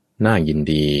ะน่ายิน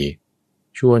ดี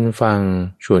ชวนฟัง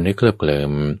ชวนให้เคลิบเคลิ้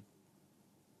ม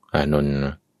อานนท์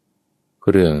เค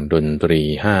รื่องดนตรี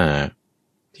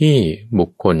5ที่บุค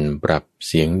คลปรับเ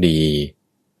สียงดี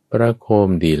ประโคม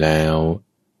ดีแล้ว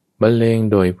บรรเลง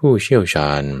โดยผู้เชี่ยวช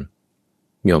าญ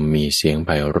ย่อมมีเสียงไพ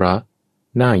เราะ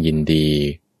น่ายินดี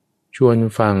ชวน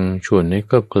ฟังชวนให้เ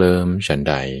คลิบเคลิ้มฉัน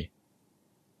ใด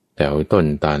แถวต้น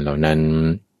ตาลเหล่านั้น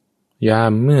ยา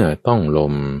มเมื่อต้องล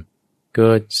มเ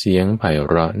กิดเสียงไพ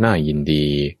เราะน่ายินดี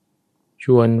ช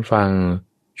วนฟัง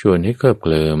ชวนให้เคลิบเค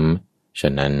ลิ้มฉ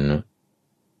ะนั้น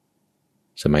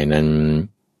สมัยนั้น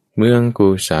เมืองกุ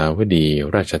สาวดี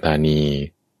ราชธานี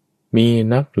มี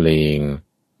นักเลง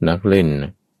นักเล่น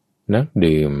นัก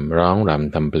ดื่มร้องร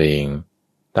ำทำเพลง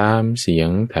ตามเสียง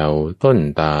แถวต้น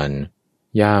ตาล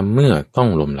ยามเมื่อต้อง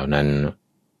ลมเหล่านั้น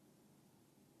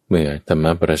เมื่อธรรม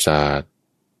ปราสาท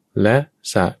และ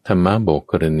สะธรรมโบ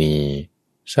กรณี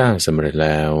สร้างสำเร็จแ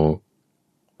ล้ว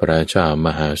พระเจ้าม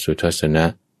หาสุทัศนะ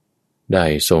ได้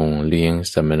ทรงเลี้ยง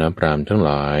สมณพราหมณ์ทั้งห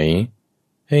ลาย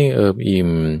ให้เอิบอิ่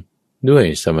มด้วย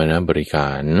สมณบริข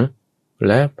ารแ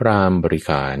ละพราหมณ์บริ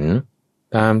ขาร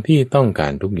ตามที่ต้องกา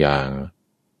รทุกอย่าง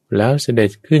แล้วเสด็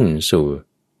จขึ้นสู่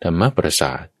ธรรมปราส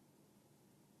าท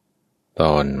ต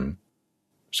อน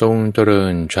ทรงเจริ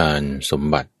ญฌานสม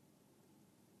บัติ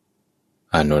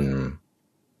อานนท์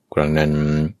ครั้งนั้น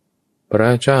พร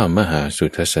ะเจ้ามหาสุ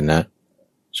ทัศนะ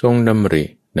ทรงดำริ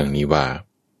ดังนี้ว่า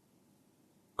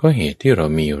ก็เหตุที่เรา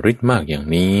มีฤทธิ์มากอย่าง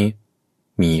นี้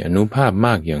มีอานุภาพม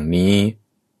ากอย่างนี้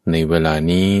ในเวลา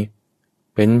นี้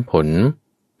เป็นผล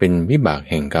เป็นวิบาก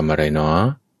แห่งกรรมอะไรเนาะ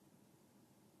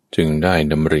จึงได้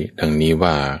ดำริดังนี้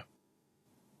ว่า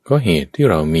ก็เหตุที่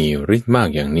เรามีฤทธิ์มาก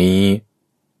อย่างนี้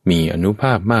มีอานุภ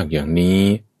าพมากอย่างนี้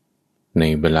ใน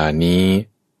เวลานี้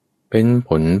เป็นผ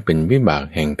ลเป็นวิบาก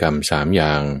แห่งกรรมสามอย่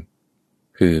าง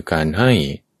คือการให้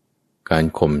การ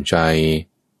ข่มใจ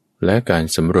และการ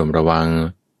สำรวมระวัง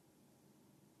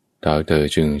ท้าวเธอ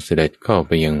จึงเสด็จเข้าไ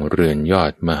ปยังเรือนยอ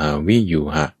ดมหาวิยู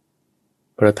หะ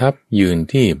ประทับยืน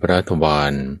ที่พระทวา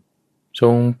รทร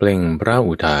งเปล่งพระ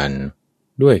อุทาน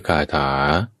ด้วยคาถา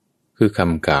คือค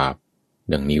ำกาบ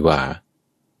ดังนี้ว่า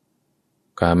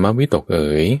กามวิตกเ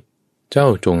อ๋ยเจ้า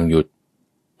จงหยุด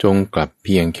จงกลับเ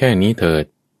พียงแค่นี้เถิด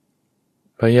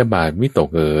พยาบาทวิตก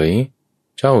เอ๋ย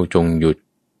เจ้าจงหยุด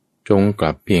จงก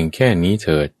ลับเพียงแค่นี้เ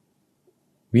ถิด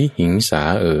วิหิงสา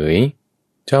เอ๋ย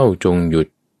เจ้าจงหยุด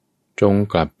จง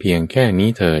กลับเพียงแค่นี้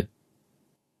เถิด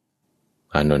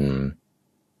อานนท์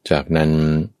จากนั้น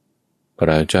พร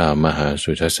ะเจ้ามหา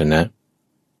สุทัศนะ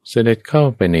เสด็จเข้า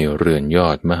ไปในเรือนยอ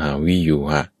ดมหาวิยู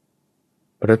หะ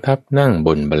ประทับนั่งบ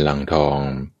นบัลลังก์ทอง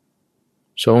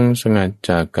ทรงสงัด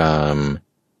จากกาม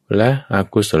และอ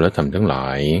กุศลธรรมทั้งหลา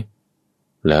ย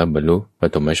และบรรลุป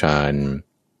ฐมฌาน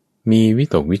มีวิ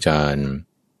ตกวิจาร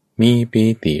มีปี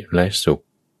ติและสุข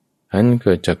อันเ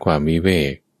กิดจากความวิเว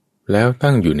กแล้ว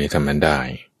ตั้งอยู่ในธรรมได้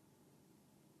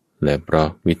และเพราะ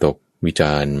วิตกวิจ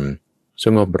ารส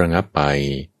งบระงับไป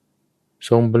ท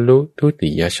รงบรรลุทุติ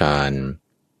ยฌาน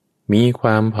มีคว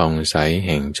ามผ่องใสแ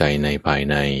ห่งใจในภาย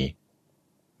ใน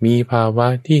มีภาวะ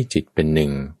ที่จิตเป็นหนึ่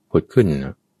งผุดขึ้น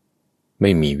ไ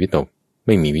ม่มีวิตกไ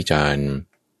ม่มีวิจาร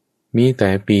มีแต่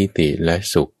ปีติและ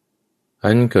สุข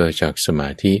อันเกิดจากสมา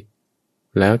ธิ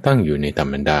แล้วตั้งอยู่ในธร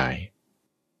รมได้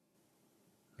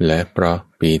และเพราะ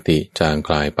ปีติจางค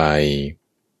ลายไป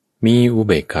มีอุเ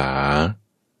บกขา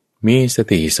มีส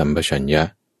ติสัมปชัญญะ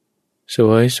ส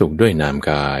วยสุขด้วยนาม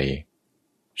กาย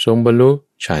ทรงบรรลุ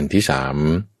ฌานที่สาม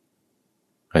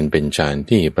อันเป็นฌาน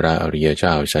ที่พระอริยเจ้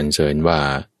าสรรเสริญว่า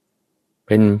เ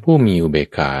ป็นผู้มีอุเบก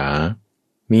ขา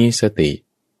มีสติ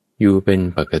อยู่เป็น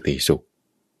ปกติสุข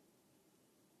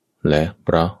และเพ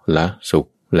ราะละสุข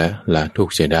และละทุก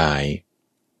ข์เสียได้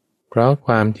เพราะค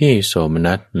วามที่โสม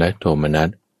นัสและโทมนัส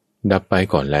ดับไป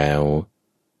ก่อนแล้ว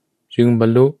จึงบรร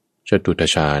ลุจตุต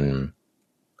ฌาน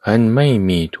อันไม่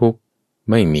มีทุกข์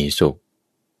ไม่มีสุข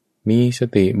มีส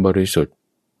ติบริสุทธิ์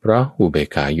เพราะอุเบก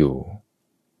ขาอยู่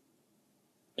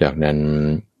จากนั้น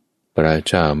พระ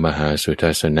เจ้ามหาสุ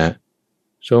ทัศนะ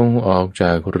ทรงออกจ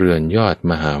ากเรือนยอด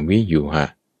มหาวิยูหะ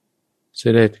เส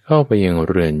ด็จเข้าไปยัง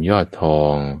เรือนยอดทอ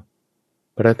ง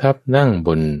ประทับนั่งบ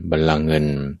นบัลลังก์เงิน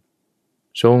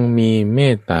ทรงมีเม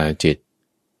ตตาจิต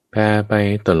แผ่ไป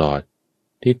ตลอด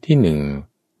ทิศที่หนึ่ง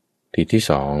ทิศที่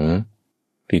สอง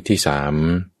ทิศที่สาม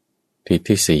ทิศ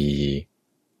ที่สี่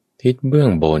ทิศเบื้อ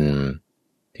งบน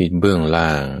ทิศเบื้องล่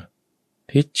าง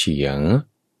ทิศเฉียง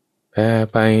แผ่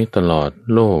ไปตลอด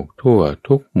โลกทั่ว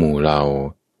ทุกหมู่เหล่า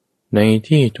ใน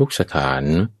ที่ทุกสถาน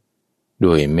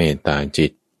ด้วยเมตตาจิ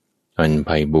ตอันไพ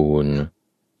บูรณ์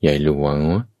ใหญ่หลวง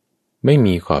ไม่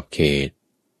มีขอบเขต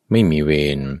ไม่มีเว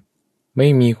รไม่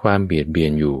มีความเบียดเบีย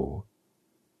นอยู่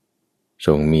ท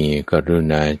รงมีกรุ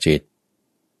ณาจิต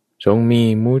ทรงมี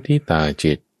มุทิตา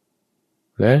จิต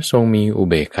และทรงมีอุ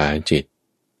เบกขาจิต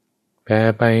แผ่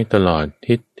ไปตลอด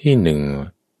ทิศที่หนึ่ง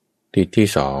ทิศที่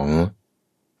สอง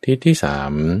ทิศที่สา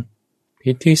ม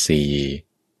ทิศที่สี่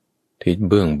ทิศ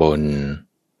เบื้องบน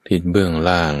ทิศเบื้อง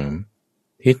ล่าง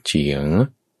ทิศเฉียง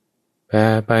แผ่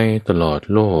ไปตลอด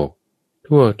โลก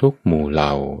ทั่วทุกหมู่เหล่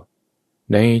า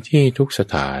ในที่ทุกส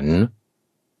ถาน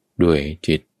ด้วย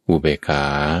จิตอุเบกขา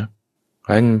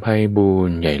อันไพบูร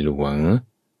ณ์ใหญ่หลวง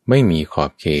ไม่มีขอ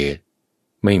บเขต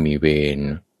ไม่มีเวร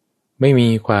ไม่มี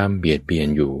ความเบียดเบียน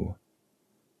อยู่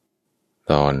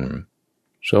ตอน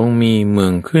ทรงมีเมือ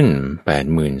งขึ้น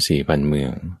 84,000 เมือ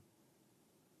ง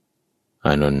อ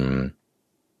านนท์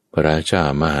พระเจ้า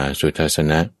มหาสุทัสส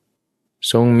นะ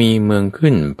ทรงมีเมือง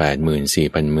ขึ้น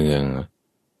 84,000 เมือง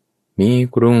มี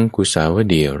กรุงกุสาว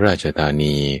ดีราชธา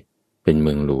นีเป็นเ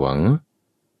มืองหลวง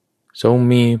ทรง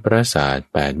มีปราสาท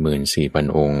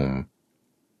 84,000 องค์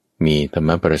มีธรรม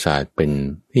ปราสาทเป็น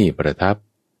ที่ประทับ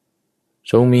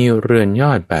ทรงมีเรือนย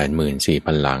อด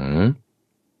 84,000 หลัง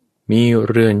มี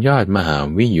เรือนยอดมหา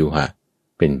วิยุหะ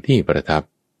เป็นที่ประทับ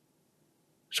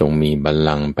ทรงมีบัล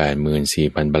ลังก์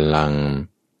 84,000 บัลลังก์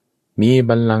มี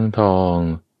บัลลังก์ทอง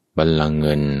บัลลังก์เ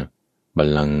งินบัล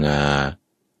ลังก์งา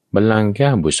บัลลังก์แก้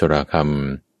วบุษราค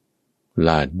ำล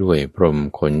าดด้วยพรม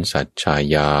ขนสัตว์ชาย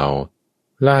ยาว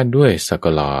ลาดด้วยสัก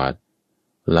หลาด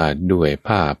ลาดด้วย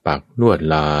ผ้าปักลวด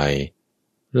ลาย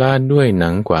ลาดด้วยหนั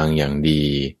งกวางอย่างดี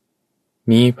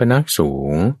มีพนักสู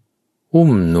งหุ้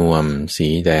มนวมสี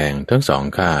แดงทั้งสอง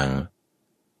ข้าง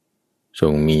ทร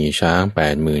งมีช้าง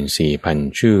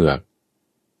 84,000 เชือก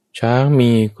ช้าง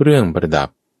มีเครื่องประดับ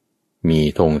มี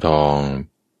ธงทอง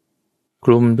ค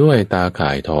ลุมด้วยตาข่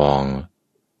ายทอง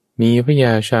มีพญ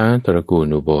าช้างตระกูล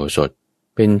อุโบสถ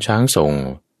เป็นช้างทรง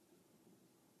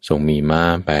มีม้า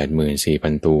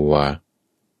 84,000 ตัว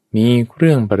มีเค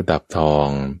รื่องประดับทอง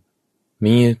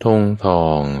มีธงทอ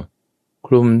งค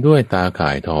ลุมด้วยตาข่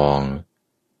ายทอง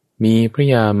มีพระ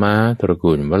ยาม้าตระ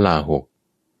กูลวลาหก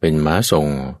เป็นม้าทร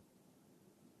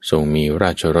งมีร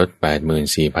าชรถ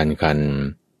 84,000 คัน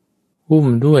หุ้ม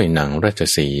ด้วยหนังราช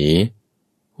สีห์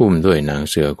หุ้มด้วยหนัง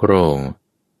เสือโคร่ง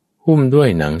หุ้มด้วย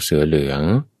หนังเสือเหลือง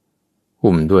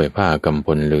หุ้มด้วยผ้ากำพ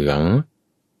ลเหลือง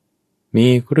มี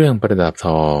เครื่องประดับท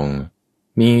อง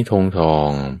มีธงทอ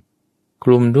งค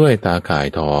ลุมด้วยตาข่าย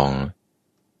ทอง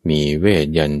มีเวท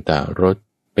ยันตรถ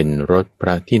เป็นรถพร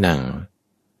ะที่นั่ง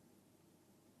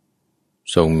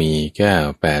ทรงมีแก้ว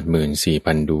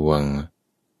 84,000 ดวง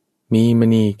มีม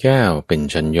ณีแก้วเป็น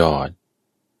ชั้นยอด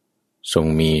ทรง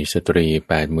มีสตรี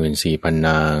 84,000 น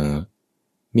าง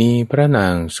มีพระนา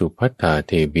งสุภัทธาเ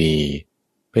ทวี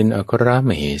เป็นอัครม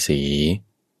เหสี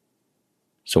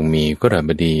ทรงมีกฤบ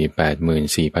ดี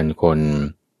 84,000 คน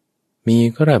มี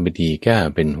กฤบดีแก้ว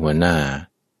เป็นหัวหน้า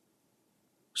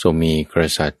ทรงมีก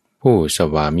ษัตริย์ผู้ส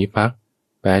วามิภักดิ์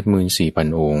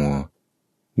 84,000 องค์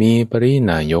มีปริ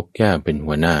นายกแก้วเป็น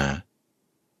หัวหน้า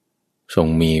ทรง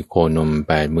มีโคนม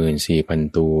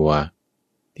 84,000 ตัว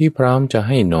ที่พร้อมจะใ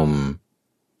ห้นม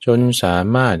จนสา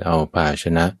มารถเอาภาช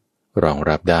นะรอง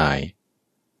รับได้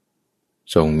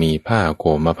ทรงมีผ้าโค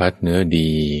มพัดเนื้อ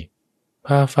ดี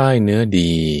ผ้าฝ้ายเนื้อ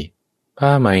ดีผ้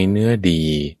าไหมเนื้อดี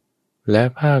และ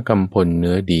ผ้ากำพลเ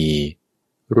นื้อดี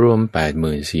รวม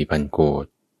 84,000 โกฏ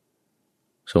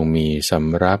ทรงมีส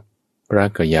ำรับพระ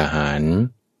กยาหาร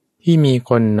ที่มี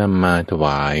คนนำมาถว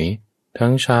ายทั้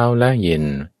งเช้าและเย็น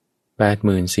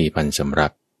 84,000 สำรั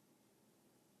บ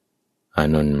อา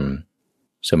นนท์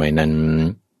สมัยนั้น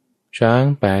ช้าง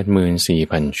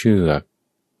 84,000 เชือก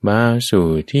มาสู่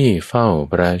ที่เฝ้า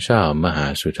พระเจ้ามหา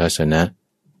สุทัสสนะ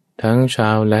ทั้งเช้า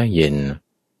และเย็น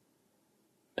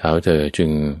ท้าวเธอจึ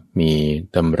งมี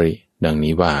ดำริดัง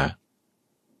นี้ว่า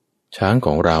ช้างข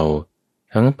องเรา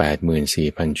ทั้ง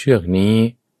 84,000 เชือกนี้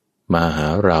มาหา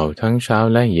เราทั้งเช้า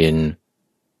และเย็น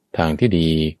ทางที่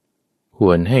ดีค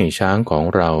วรให้ช้างของ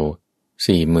เรา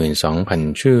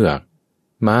 42,000 เชือก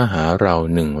มาหาเรา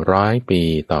100 ปี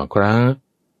ต่อครั้ง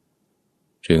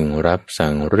จึงรับ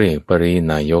สั่งเรียกปริ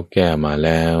นายกแก้วมาแ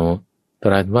ล้วต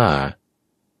รัสว่า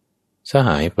สห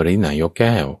ายปรินายกแ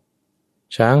ก้ว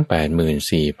ช้าง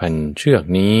 84,000 เชือก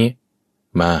นี้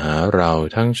มาหาเรา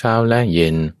ทั้งเช้าและเย็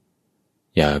น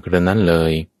อย่ากระนั้นเล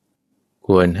ยค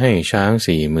วรให้ช้าง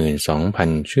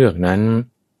 42,000 เชือกนั้น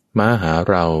มาหา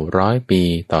เรา100 ปี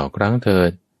ต่อครั้งเถิ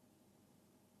ด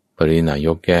ปรินาย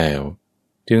กแก้ว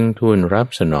จึงทูลรับ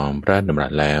สนองพระดำรั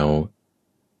สแล้ว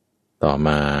ต่อม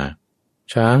า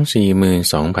ช้าง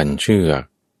 42,000 เชือก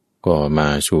ก็มา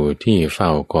สู่ที่เฝ้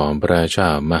าของพระเจ้า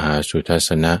มหาสุทัสส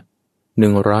นะ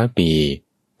100 ปี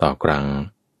ต่อครั้ง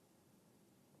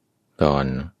ตอน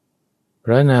พ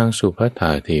ระนางสุภัทธ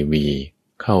าเทวี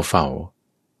เข้าเฝ้า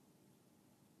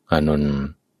อานนท์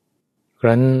ค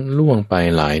รั้นล่วงไป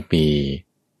หลายปี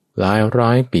หลายร้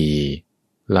อยปี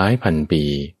หลายพันปี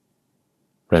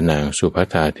พระนางสุภัท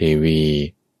ธาเทวี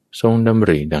ทรงดำ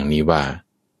ริดังนี้ว่า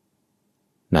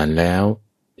นานแล้ว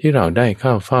ที่เราได้เข้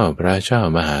าเฝ้าพระเจ้า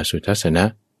มหาสุทัสสนะ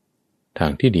ทา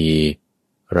งที่ดี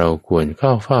เราควรเข้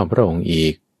าเฝ้าพระองค์อี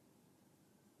ก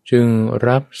จึง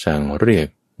รับสั่งเรียก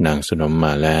นางสนมม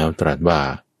าแล้วตรัสว่า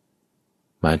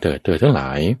มาเถิดเธอทั้งหล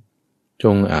ายจ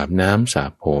งอาบน้ำสระ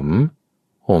ผม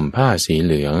ห่มผ้าสีเ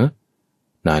หลือง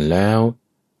นานแล้ว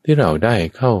ที่เราได้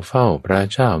เข้าเฝ้าพระ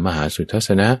เจ้ามหาสุทัศ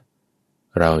นะ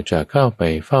เราจะเข้าไป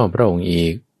เฝ้าพระองค์อี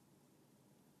ก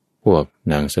พวก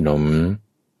นางสนม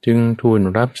จึงทูล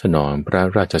รับสนองพระ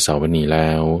ราชสาวนีแล้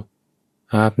ว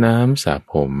อาบน้ำสระ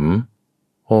ผม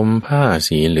ห่มผ้า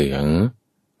สีเหลือง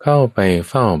เข้าไป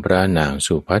เฝ้าพระนาง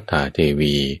สุภัทธาเท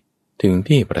วีถึง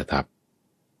ที่ประทับ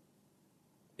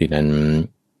ดินั้น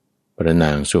พระน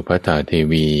างสุภัทธาเท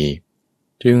วี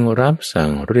จึงรับสั่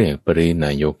งเรียกปริณ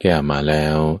ายกแก้วมาแล้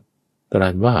วตรั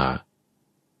สว่า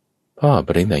พ่อป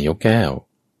ริณายกแก้ว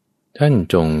ท่าน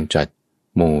จงจัด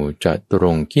หมู่จัตุร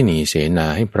งคินีเสนา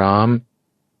ให้พร้อม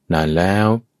นานแล้ว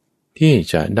ที่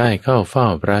จะได้เข้าเฝ้า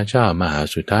พระเจ้ามหา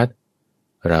สุทัศน์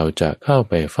เราจะเข้า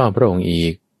ไปเฝ้าพระองค์อี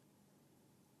ก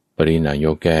ปริณาย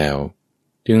กแก้ว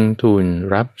จึงทูล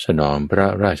รับสนองพระ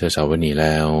ราชสาวนีแ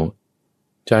ล้ว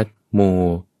จัดหมู่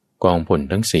กองพล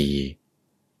ทั้งสี่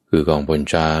คือกองพล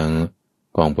ช้าง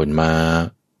กองพลม้า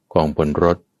กองพลร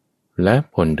ถและ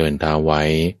พลเดินเท้าไว้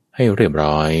ให้เรียบ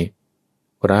ร้อย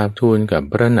กราบทูลกับ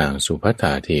พระนางสุภัทธ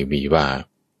าเทวีว่า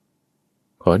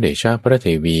ขอเดชะพระเท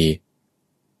วี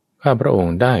ข้าพระอง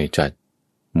ค์ได้จัด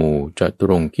หมู่จัตุ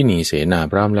รงคินีเสนา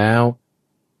พร้อมแล้ว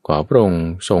ขอพระองค์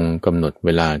ทรงกำหนดเว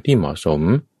ลาที่เหมาะสม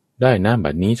ได้ณบั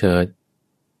ดนี้เถิด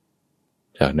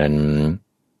จากนั้น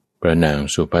พระนาง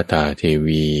สุภัทธาเท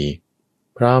วี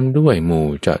พร้อมด้วยหมู่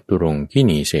จัตุรงคิ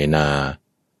นีเสนา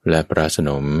และพระสน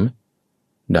ม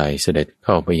ได้เสด็จเ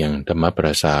ข้าไปยังธรรมปร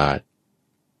าสาท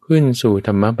ขึ้นสู่ธ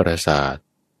รรมปราสาท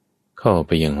เข้าไ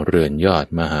ปยังเรือนยอด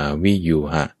มหาวิยู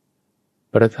หะ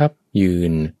ประทับยื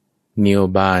นเนียว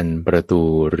บานประตู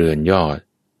เรือนยอด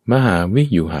มหาวิ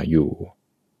ยูหะอยู่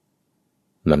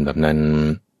ลำดับนั้น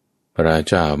พระ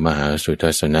เจ้ามหาสุ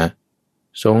ทัศนะ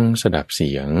ทรงสดับเ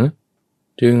สียง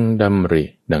จึงดำริ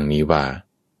ดังนี้ว่า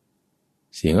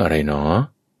เสียงอะไรหนอ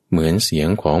เหมือนเสียง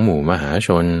ของหมู่มหาช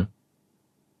น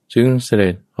จึงเสด็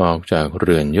จออกจากเ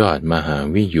รือนยอดมหา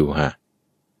วิยูหะ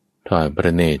ทอดพร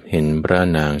ะเนตรเห็นพระ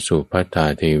นางสุภัทธา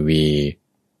เทวี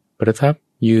ประทับ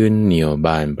ยืนเหนี่ยวบ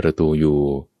านประตูอยู่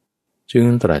จึง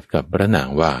ตรัสกับพระนาง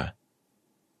ว่า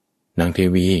นางเท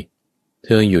วีเธ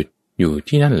อหยุดอยู่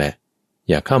ที่นั่นแหละ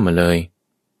อย่าเข้ามาเลย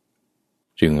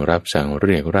จึงรับสั่งเ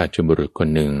รียกราชบุรุษคน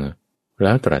หนึ่งแ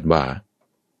ล้วตรัสว่า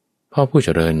พ่อผู้เจ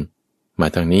ริญมา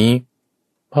ทางนี้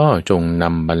พ่อจงน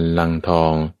ำบัลลังก์ทอ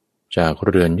งจากเ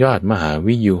รือนยอดมหา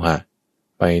วิยูหะ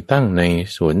ไปตั้งใน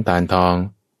สวนตาลทอง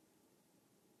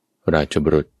ราชบุ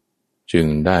รุษจึง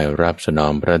ได้รับสนอ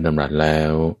งพระดำรัสแล้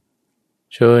ว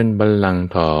เชิญบัลลังก์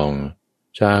ทอง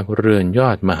จากเรือนยอ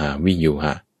ดมหาวิยูห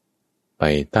ะไป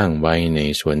ตั้งไว้ใน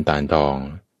สวนตาลทอง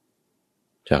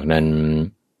จากนั้น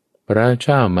พระเ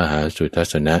จ้ามหาสุทั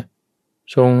ศนะ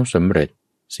ทรงสำเร็จ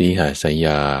สีหสย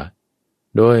า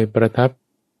โดยประทับ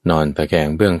นอนตะแคง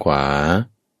เบื้องขวา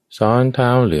ซ้อนเท้า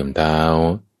เหลื่อมเท้า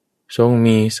ทรง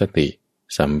มีสติ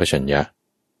สัมปชัญญะ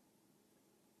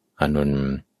อานนท์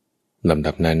ลำ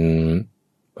ดับนั้น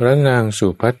พระนางสุ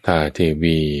ภัทธาเท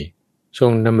วีทร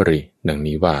งดำริดัง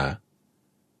นี้ว่า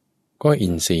ก็อิ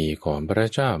นทรีย์ของพระ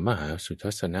เจ้ามหาสุ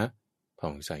ทัศนะผ่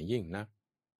องใสยิ่งนัก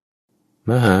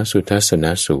มหาสุทัศน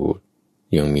สูตร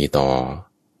ยังมีต่อ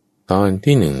ตอน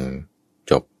ที่หนึ่ง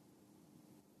จบ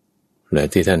และ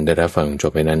ที่ท่านได้รับฟังจ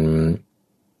บไปนั้น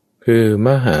คือม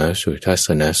หาสุทัศ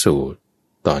นสูตร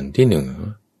ตอนที่หนึ่ง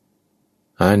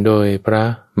อ่านโดยพระ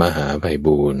มหาไพ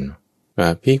บูลย์อา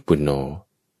ภิปุณโญ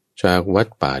จากวัด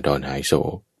ป่าดอนหายโศ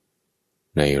ก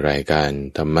ในรายการ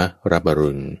ธรรมรับอ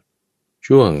รุณ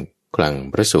ช่วงคลัง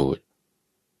พระสูตร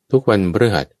ทุกวันพฤ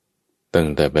หัสตั้ง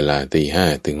แต่เวลา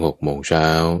 5:00 ถึง 6:00 น.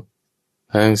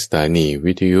ทางสถานี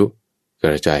วิทยุก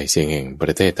ระจายเสียงแห่งปร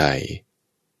ะเทศไทย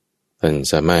ท่าน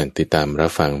สามารถติดตามรั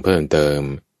บฟังเพิ่มเติม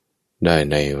ได้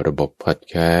ในระบบพอด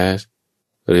แคสต์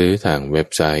หรือทางเว็บ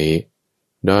ไซต์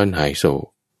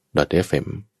donhaiso.fm